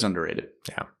 McCabe's underrated.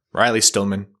 Yeah. Riley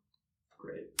Stillman.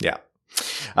 Great. Yeah.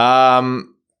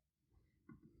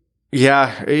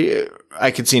 Yeah, I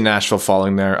could see Nashville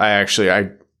falling there.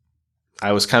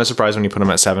 I was kind of surprised when you put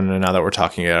them at 7, and now that we're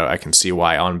talking about it, I can see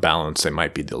why, on balance, they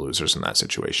might be the losers in that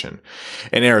situation.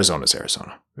 And Arizona's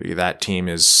Arizona. That team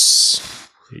is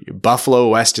Buffalo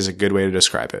West is a good way to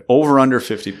describe it. Over under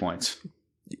 50 points.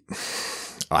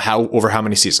 Over how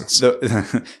many seasons?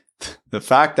 The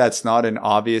fact that's not an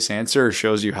obvious answer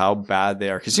shows you how bad they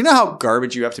are. Because you know how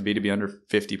garbage you have to be under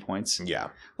 50 points? Yeah.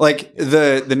 Like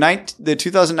the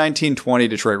 2019-20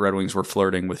 Detroit Red Wings were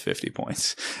flirting with 50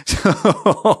 points.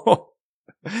 So...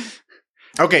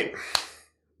 Okay,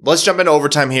 let's jump into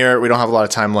overtime here. We don't have a lot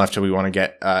of time left, and we want to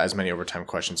get as many overtime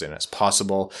questions in as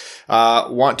possible.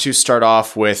 Want to start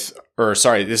off with,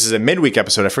 this is a midweek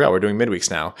episode. I forgot we're doing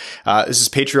midweeks now. This is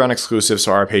Patreon exclusive,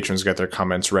 so our patrons get their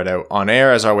comments read out on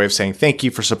air as our way of saying thank you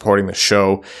for supporting the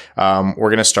show. We're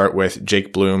going to start with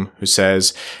Jake Bloom, who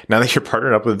says, now that you're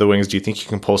partnered up with the Wings, do you think you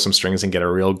can pull some strings and get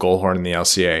a real goal horn in the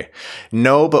LCA?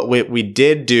 No, but what we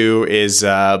did do is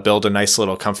build a nice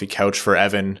little comfy couch for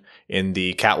Evan in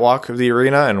the catwalk of the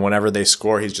arena, and whenever they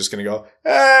score, he's just going to go,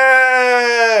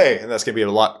 hey! And that's going to be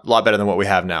a lot better than what we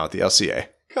have now at the LCA.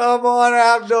 Come on,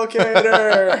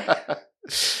 Abdelkader.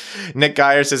 Nick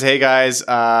Geyer says, hey guys,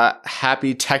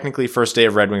 happy technically first day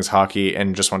of Red Wings hockey,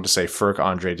 and just wanted to say Ferk,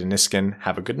 Andre Deniskin,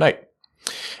 have a good night.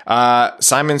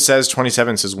 Simon says,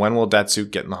 27 says, when will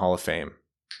Datsuk get in the Hall of Fame?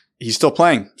 He's still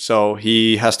playing, so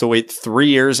he has to wait 3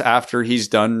 years after he's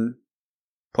done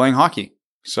playing hockey.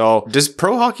 So does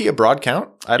pro hockey abroad count?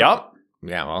 Yep.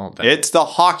 Yeah, well, it's the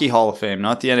Hockey Hall of Fame,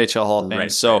 not the NHL Hall of Fame.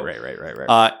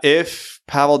 Right. If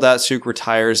Pavel Datsuk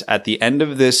retires at the end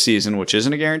of this season, which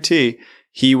isn't a guarantee,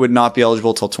 he would not be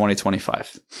eligible till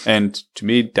 2025. And to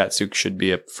me, Datsuk should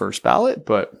be a first ballot,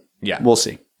 but yeah, we'll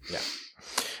see. Yeah.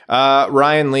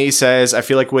 Ryan Lee says, I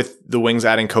feel like with the Wings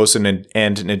adding Kosin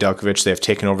and Nedeljkovic, they have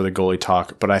taken over the goalie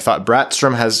talk, but I thought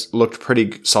Brattstrom has looked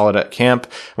pretty solid at camp.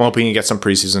 I'm hoping he gets some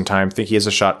preseason time. Think he has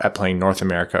a shot at playing North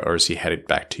America, or is he headed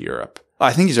back to Europe?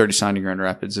 I think he's already signed in Grand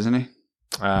Rapids, isn't he?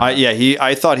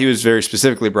 I thought he was very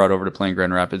specifically brought over to playing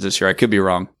Grand Rapids this year. I could be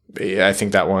wrong. Yeah, I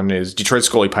think that one is Detroit's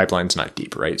goalie pipeline's not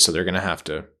deep, right? So they're going to have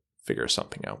to figure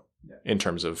something out in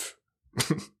terms of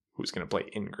who's going to play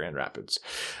in Grand Rapids.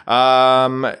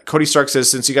 Cody Stark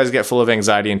says, since you guys get full of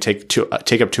anxiety and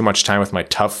take up too much time with my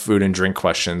tough food and drink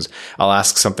questions, I'll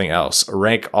ask something else.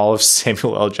 Rank all of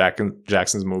Samuel L.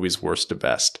 Jackson's movies worst to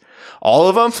best. All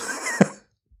of them?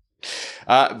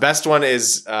 Best one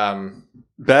is...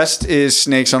 Best is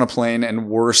Snakes on a Plane, and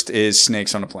worst is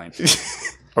Snakes on a Plane.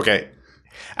 Okay.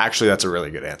 Actually, that's a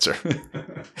really good answer.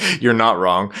 You're not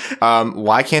wrong.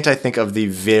 Why can't I think of the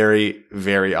very,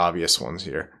 very obvious ones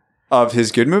here? Of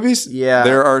his good movies? Yeah.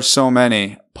 There are so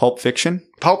many. Pulp Fiction?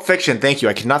 Pulp Fiction, thank you.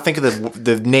 I cannot think of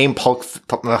the name Pulp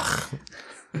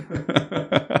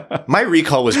My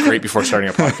recall was great before starting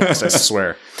a podcast, I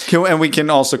swear. And we can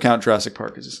also count Jurassic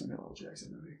Park as a Samuel L.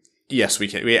 Jackson movie. Yes, we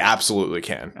can. We absolutely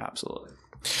can. Absolutely.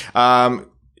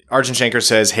 Arjun Shankar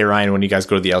says, hey Ryan, when you guys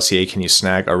go to the LCA, can you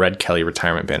snag a Red Kelly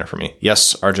retirement banner for me?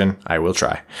 Yes, Arjun, I will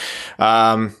try.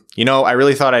 I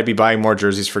really thought I'd be buying more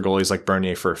jerseys for goalies like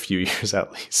Bernier for a few years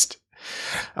at least.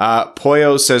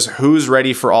 Poyo says, who's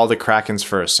ready for all the Krakens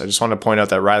first? I just want to point out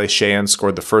that Riley Sheahan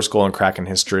scored the first goal in Kraken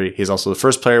history. He's also the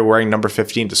first player wearing number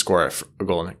 15 to score a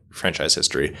goal in franchise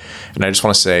history. And I just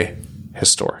want to say,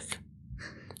 historic.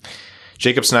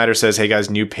 Jacob Snyder says, hey guys,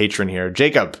 new patron here.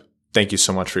 Jacob, thank you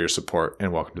so much for your support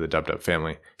and welcome to the Dub Dub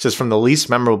family. He says, from the least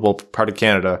memorable part of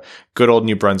Canada, good old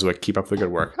New Brunswick. Keep up the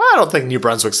good work. I don't think New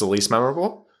Brunswick's the least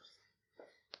memorable.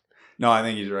 No, I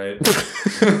think he's right.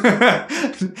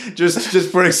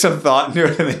 just putting some thought into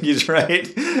it, I think he's right.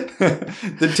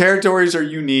 The territories are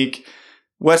unique.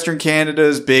 Western Canada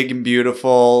is big and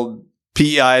beautiful.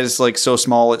 PEI is like so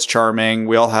small, it's charming.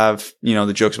 We all have,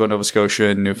 the jokes about Nova Scotia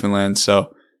and Newfoundland.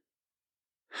 So,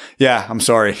 yeah, I'm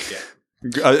sorry. Yeah.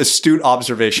 Astute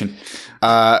observation.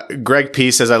 Greg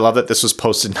P says, I love that this was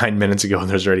posted 9 minutes ago and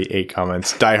there's already 8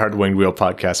 comments. Diehard Winged Wheel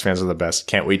podcast fans are the best.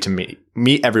 Can't wait to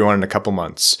meet everyone in a couple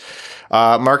months.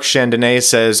 Mark Chandonnet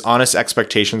says, honest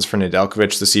expectations for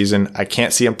Nedeljkovic this season. I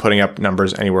can't see him putting up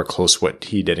numbers anywhere close to what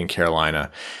he did in Carolina.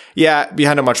 Yeah,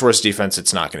 behind a much worse defense,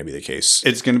 it's not going to be the case.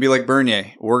 It's going to be like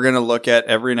Bernier. We're going to look at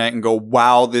every night and go,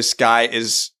 wow, this guy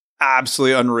is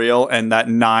absolutely unreal. And that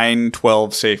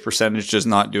 9-12 save percentage does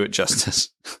not do it justice.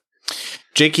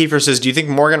 Jake Kiefer says, do you think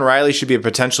Morgan Riley should be a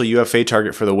potential UFA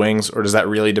target for the Wings, or does that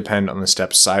really depend on the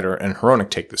steps Seider and Hronek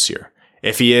take this year?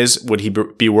 If he is, would he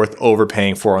be worth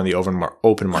overpaying for on the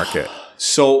open market?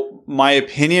 So my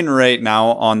opinion right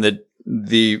now on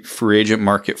the free agent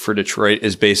market for Detroit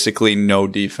is basically no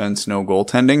defense, no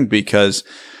goaltending, because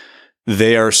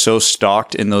they are so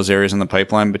stocked in those areas in the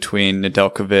pipeline between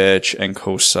Nedeljkovic and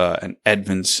Kosa and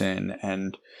Edvinsson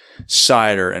and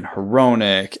Seider and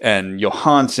Hronek and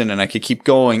Johansson, and I could keep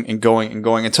going and going and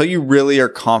going until you really are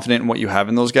confident in what you have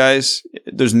in those guys.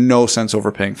 There's no sense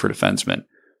overpaying for defensemen.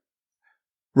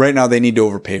 Right now, they need to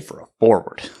overpay for a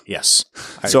forward. Yes.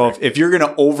 So if you're going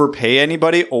to overpay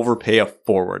anybody, overpay a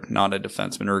forward, not a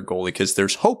defenseman or a goalie, because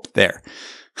there's hope there.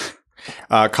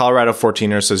 Colorado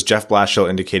 14er says Jeff Blashill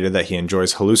indicated that he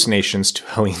enjoys hallucinations to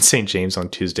Helene St. James on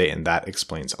Tuesday, and that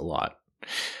explains a lot.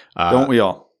 Don't we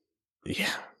all?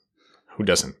 Yeah. Who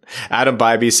doesn't? Adam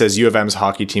Bybee says U of M's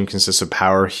hockey team consists of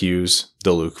Power, Hughes,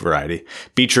 the Luke variety,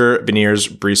 Beecher,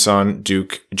 Beniers, Brisson,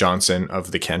 Duke, Johnson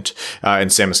of the Kent,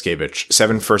 and Samoskevich.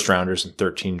 7 first-rounders and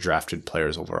 13 drafted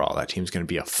players overall. That team's going to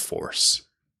be a force.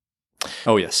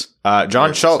 Oh, yes.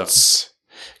 John Schultz.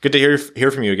 Good to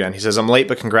hear from you again. He says, I'm late,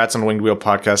 but congrats on Winged Wheel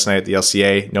podcast night at the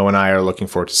LCA. Noah and I are looking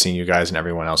forward to seeing you guys and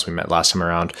everyone else we met last time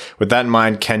around. With that in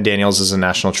mind, Ken Daniels is a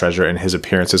national treasure, and his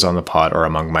appearances on the pod are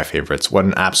among my favorites. What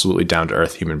an absolutely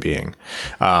down-to-earth human being.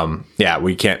 Yeah,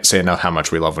 we can't say enough how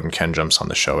much we love when Ken jumps on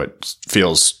the show. It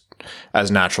feels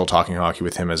as natural talking hockey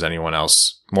with him as anyone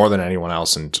else, more than anyone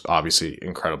else, and obviously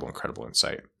incredible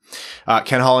insight.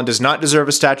 Ken Holland does not deserve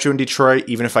a statue in Detroit,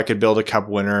 even if I could build a cup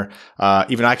winner.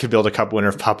 Even I could build a cup winner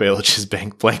if Papa Ilitch's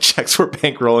blank checks were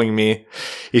bankrolling me.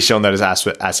 He's shown that his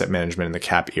asset management in the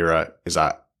cap era is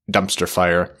a dumpster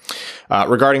fire.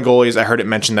 Regarding goalies, I heard it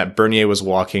mentioned that Bernier was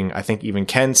walking. I think even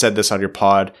Ken said this on your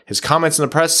pod. His comments in the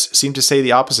press seem to say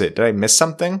the opposite. Did I miss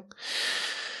something?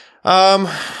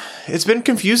 It's been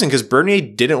confusing because Bernier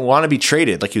didn't want to be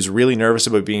traded. Like, he was really nervous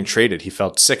about being traded. He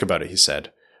felt sick about it, he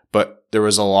said. But there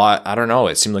was a lot, I don't know,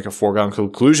 it seemed like a foregone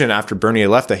conclusion after Bernier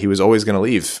left that he was always going to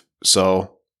leave.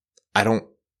 So,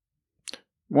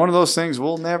 one of those things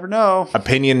we'll never know.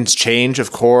 Opinions change,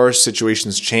 of course.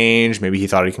 Situations change. Maybe he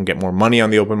thought he can get more money on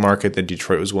the open market than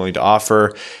Detroit was willing to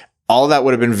offer. All of that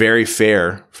would have been very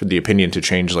fair for the opinion to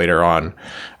change later on.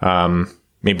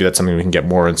 Maybe that's something we can get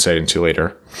more insight into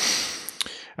later.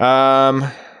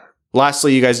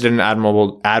 Lastly, you guys did an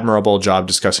admirable job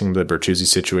discussing the Bertuzzi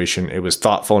situation. It was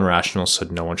thoughtful and rational, so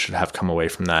no one should have come away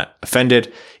from that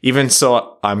offended. Even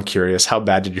so, I'm curious, how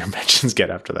bad did your mentions get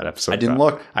after that episode? I didn't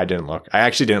look. I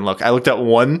actually didn't look. I looked at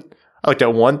one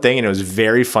thing and it was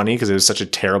very funny because it was such a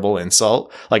terrible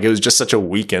insult. Like, it was just such a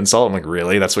weak insult. I'm like,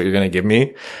 really? That's what you're going to give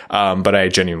me? But I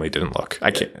genuinely didn't look.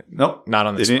 I can't. Nope, not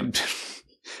on this one.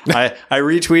 I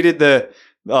retweeted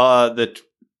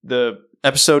the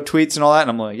episode tweets and all that,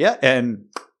 and I'm like, yeah, and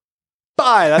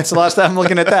bye. That's the last time I'm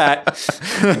looking at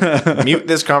that. Mute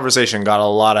this conversation got a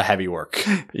lot of heavy work.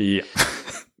 Yeah.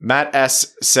 Matt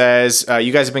S. says,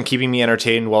 you guys have been keeping me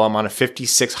entertained while I'm on a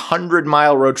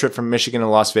 5,600-mile road trip from Michigan to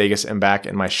Las Vegas and back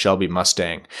in my Shelby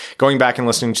Mustang. Going back and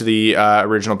listening to the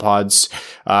original pods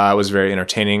was very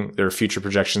entertaining. There are future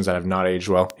projections that have not aged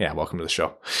well. Yeah, welcome to the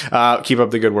show. Keep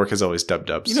up the good work as always,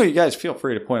 dubs. You guys feel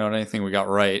free to point out anything we got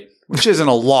right, which isn't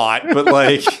a lot, but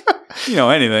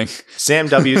anything. Sam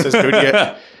W. says,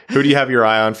 who do you have your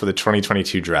eye on for the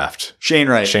 2022 draft? Shane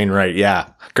Wright, yeah.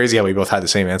 Crazy how we both had the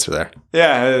same answer there.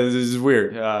 Yeah, this is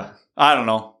weird. I don't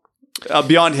know.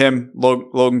 Beyond him,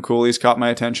 Logan Cooley's caught my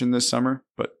attention this summer,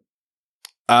 but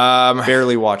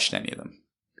barely watched any of them.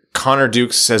 Connor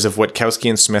Dukes says if Witkowski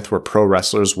and Smith were pro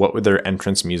wrestlers, what would their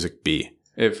entrance music be?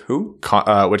 If who?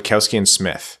 Witkowski and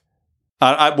Smith.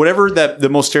 Whatever the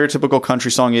most stereotypical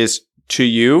country song is to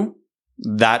you,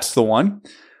 that's the one.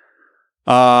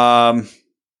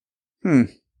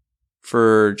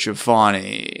 For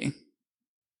Giovanni,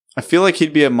 I feel like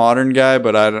he'd be a modern guy,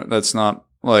 but I don't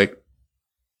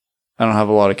have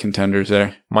a lot of contenders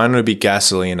there. Mine would be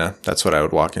Gasolina. That's what I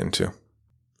would walk into.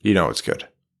 You know it's good.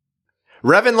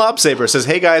 Revan Lobsaber says,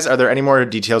 hey guys, are there any more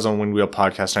details on Winged Wheel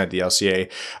Podcast Night at the LCA?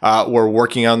 We're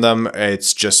working on them.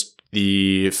 It's just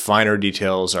the finer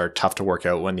details are tough to work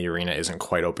out when the arena isn't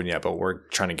quite open yet, but we're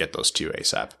trying to get those to you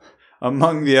ASAP.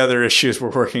 Among the other issues we're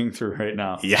working through right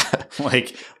now. Yeah.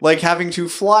 like having to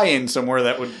fly in somewhere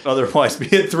that would otherwise be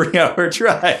a 3-hour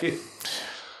drive.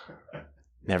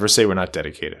 Never say we're not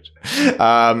dedicated.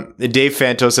 Dave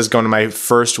Fanto says, going to my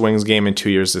first Wings game in 2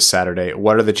 years this Saturday.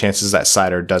 What are the chances that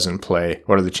Sider doesn't play?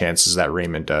 What are the chances that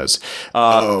Raymond does?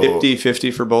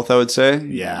 50-50 for both, I would say.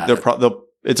 Yeah.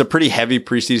 It's a pretty heavy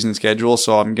preseason schedule,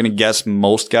 so I'm going to guess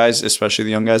most guys, especially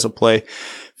the young guys, will play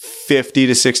 50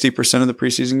 to 60% of the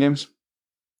preseason games.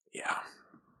 Yeah.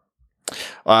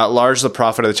 Lars, the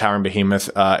prophet of the Towering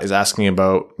Behemoth, is asking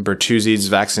about Bertuzzi's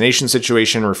vaccination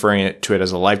situation, referring to it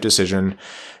as a life decision.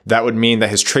 That would mean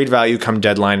that his trade value come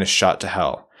deadline is shot to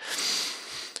hell.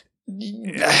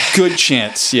 Good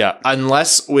chance, yeah.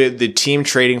 Unless with the team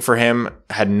trading for him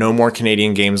had no more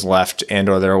Canadian games left and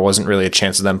or there wasn't really a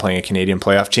chance of them playing a Canadian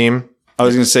playoff team. I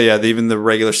was going to say, yeah, even the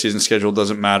regular season schedule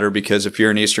doesn't matter because if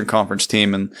you're an Eastern Conference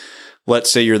team and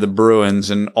let's say you're the Bruins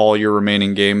and all your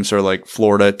remaining games are like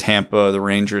Florida, Tampa, the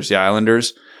Rangers, the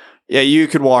Islanders, yeah, you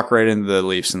could walk right into the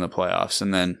Leafs in the playoffs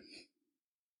and then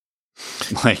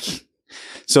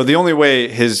so the only way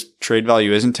his trade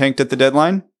value isn't tanked at the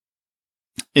deadline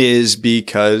is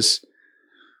because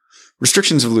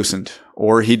restrictions have loosened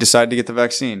or he decided to get the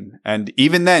vaccine. And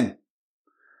even then,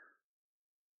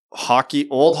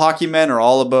 old hockey men are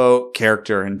all about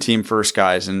character and team first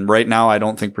guys. And right now, I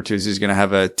don't think Bertuzzi is going to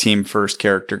have a team first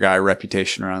character guy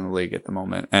reputation around the league at the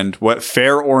moment. And what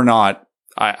fair or not,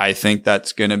 I think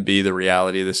that's going to be the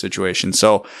reality of the situation.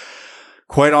 So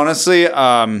quite honestly,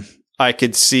 I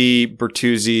could see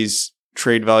Bertuzzi's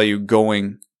trade value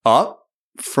going up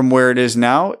from where it is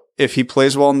now if he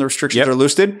plays well and the restrictions are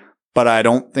loosened. But I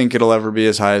don't think it'll ever be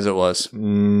as high as it was.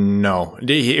 No,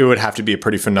 it would have to be a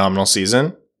pretty phenomenal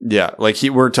season. Yeah,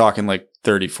 we're talking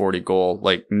 30, 40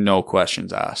 goal, no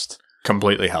questions asked.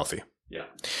 Completely healthy. Yeah.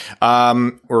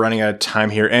 We're running out of time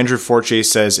here. Andrew Forte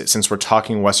says, since we're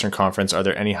talking Western Conference, are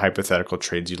there any hypothetical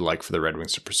trades you'd like for the Red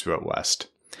Wings to pursue out West?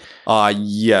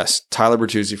 Yes. Tyler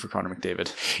Bertuzzi for Connor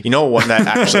McDavid. You know what? That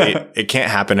actually, it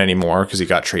can't happen anymore because he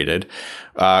got traded.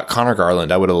 Connor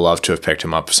Garland, I would have loved to have picked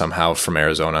him up somehow from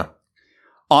Arizona.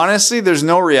 Honestly, there's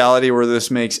no reality where this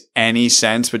makes any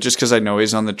sense, but just because I know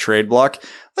he's on the trade block,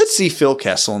 let's see Phil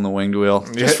Kessel in the winged wheel,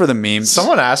 just for the memes.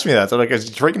 Someone asked me that. They're like, is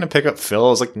Detroit going to pick up Phil? I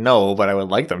was like, no, but I would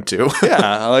like them to.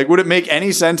 Yeah, would it make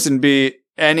any sense and be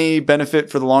any benefit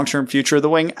for the long-term future of the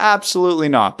wing? Absolutely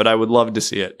not, but I would love to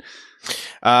see it.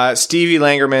 Stevie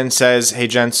Langerman says, hey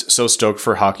gents, so stoked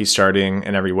for hockey starting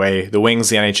in every way. The Wings,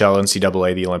 the NHL,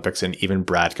 NCAA, the Olympics, and even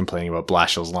Brad complaining about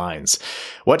Blashill's lines.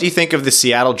 What do you think of the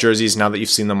Seattle jerseys now that you've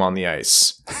seen them on the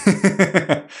ice?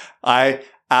 I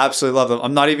absolutely love them.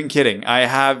 I'm not even kidding. I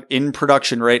have in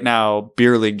production right now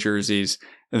beer league jerseys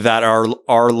that are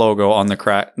our logo on the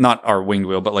crack, not our winged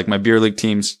wheel, but my beer league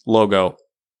team's logo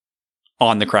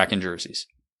on the Kraken jerseys.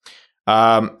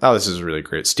 This is really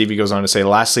great. Stevie goes on to say,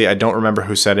 lastly, I don't remember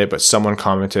who said it, but someone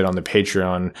commented on the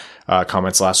Patreon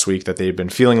comments last week that they've been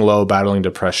feeling low, battling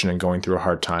depression, and going through a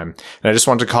hard time. And I just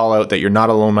want to call out that you're not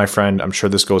alone, my friend. I'm sure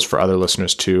this goes for other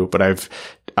listeners too, but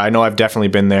I know I've definitely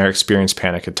been there, experienced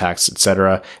panic attacks,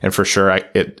 etc. And for sure,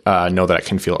 I know that it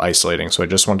can feel isolating. So I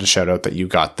just want to shout out that you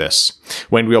got this.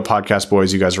 Wind Wheel Podcast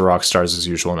boys, you guys are rock stars as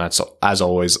usual. And that's, as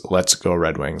always, let's go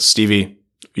Red Wings. Stevie,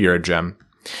 you're a gem.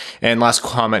 And last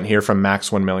comment here from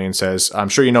Max 1 million says, I'm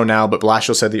sure you know now, but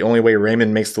Blashill said the only way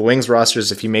Raymond makes the Wings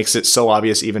rosters if he makes it so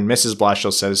obvious even Mrs.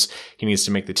 Blashill says he needs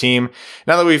to make the team.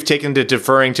 Now that we've taken to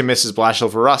deferring to Mrs.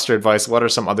 Blashill for roster advice, what are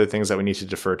some other things that we need to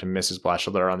defer to Mrs.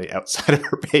 Blashill that are on the outside of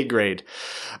her pay grade?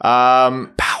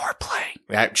 Power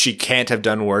play. She can't have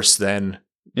done worse than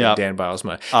Dan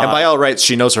Bilesma. And by all rights,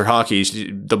 she knows her hockey.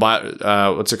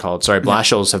 What's it called? Sorry,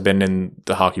 Blashills have been in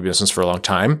the hockey business for a long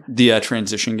time. The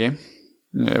transition game.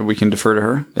 We can defer to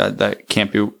her. That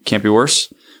can't be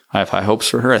worse. I have high hopes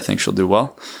for her. I think she'll do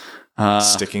well.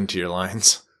 Sticking to your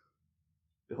lines.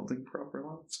 Building proper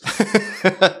lines.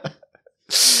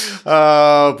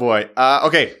 Oh boy.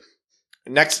 Okay.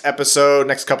 Next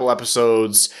couple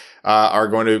episodes are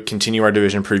going to continue our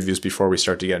division previews before we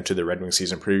start to get into the Red Wings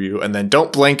season preview. And then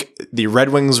don't blink, the Red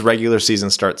Wings regular season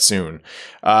starts soon.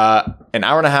 An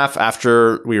hour and a half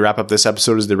after we wrap up this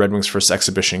episode is the Red Wings' first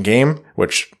exhibition game,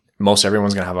 which most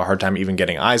everyone's going to have a hard time even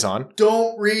getting eyes on.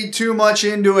 Don't read too much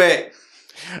into it.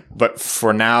 But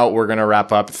for now, we're going to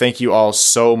wrap up. Thank you all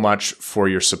so much for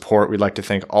your support. We'd like to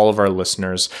thank all of our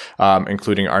listeners,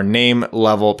 including our name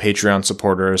level Patreon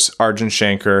supporters, Arjun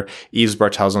Shankar, Yves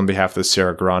Bartels on behalf of the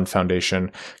Sarah Grand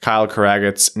Foundation, Kyle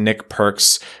Karagitz, Nick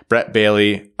Perks, Brett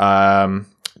Bailey,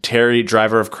 Terry,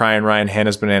 driver of Crying Ryan,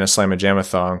 Hannah's Banana Slam and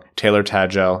Jamathong, Taylor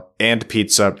Tagel, and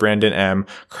Pizza, Brandon M,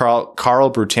 Carl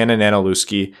Brutana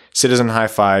Nanoluski, Citizen High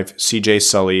Five, CJ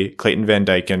Sully, Clayton Van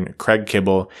Dyken, Craig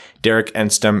Kibble, Derek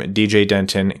Enstem, DJ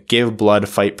Denton, Give Blood,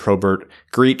 Fight Probert,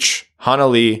 Greach, Hana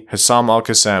Lee, Hassam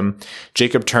Al-Qassem,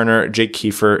 Jacob Turner, Jake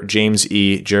Kiefer, James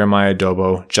E., Jeremiah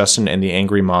Dobo, Justin and the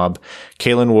Angry Mob,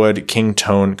 Kalen Wood, King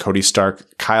Tone, Cody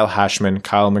Stark, Kyle Hashman,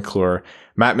 Kyle McClure,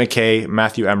 Matt McKay,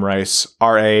 Matthew M. Rice,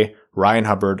 R.A., Ryan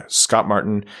Hubbard, Scott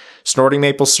Martin, Snorting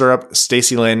Maple Syrup,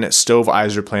 Stacy Lynn, Stove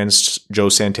Iserplans, Joe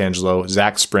Santangelo,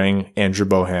 Zach Spring, Andrew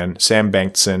Bohan, Sam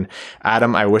Bankson,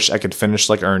 Adam I Wish I Could Finish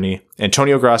Like Ernie,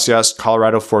 Antonio Gracias,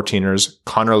 Colorado 14ers,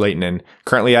 Connor Leighton,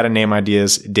 currently out of name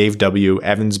ideas, Dave W.,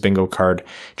 Evans Bingo Card,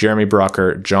 Jeremy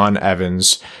Brocker, John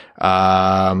Evans,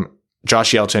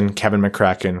 Josh Yelton, Kevin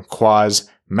McCracken, Quaz,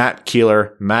 Matt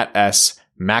Keeler, Matt S.,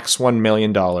 Max $1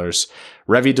 million,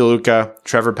 Revi DeLuca,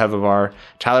 Trevor Pevivar,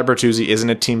 Tyler Bertuzzi isn't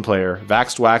a team player,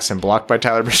 Vaxed Wax and blocked by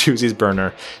Tyler Bertuzzi's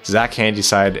burner, Zach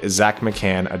Handyside, Zach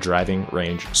McCann, a driving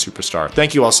range superstar.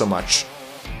 Thank you all so much.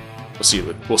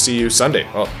 We'll see you Sunday.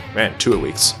 Oh man, 2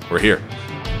 weeks. We're here.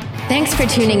 Thanks for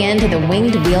tuning in to the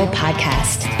Winged Wheel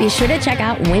Podcast. Be sure to check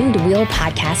out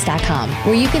wingedwheelpodcast.com,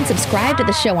 where you can subscribe to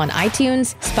the show on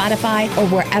iTunes, Spotify, or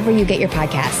wherever you get your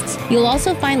podcasts. You'll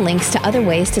also find links to other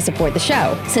ways to support the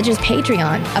show, such as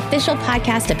Patreon, official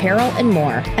podcast apparel, and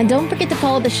more. And don't forget to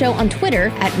follow the show on Twitter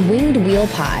at Winged Wheel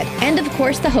Pod. And of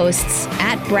course, the hosts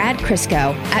at Brad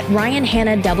Crisco, at Ryan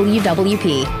Hanna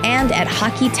WWP, and at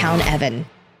Hockey Town Evan.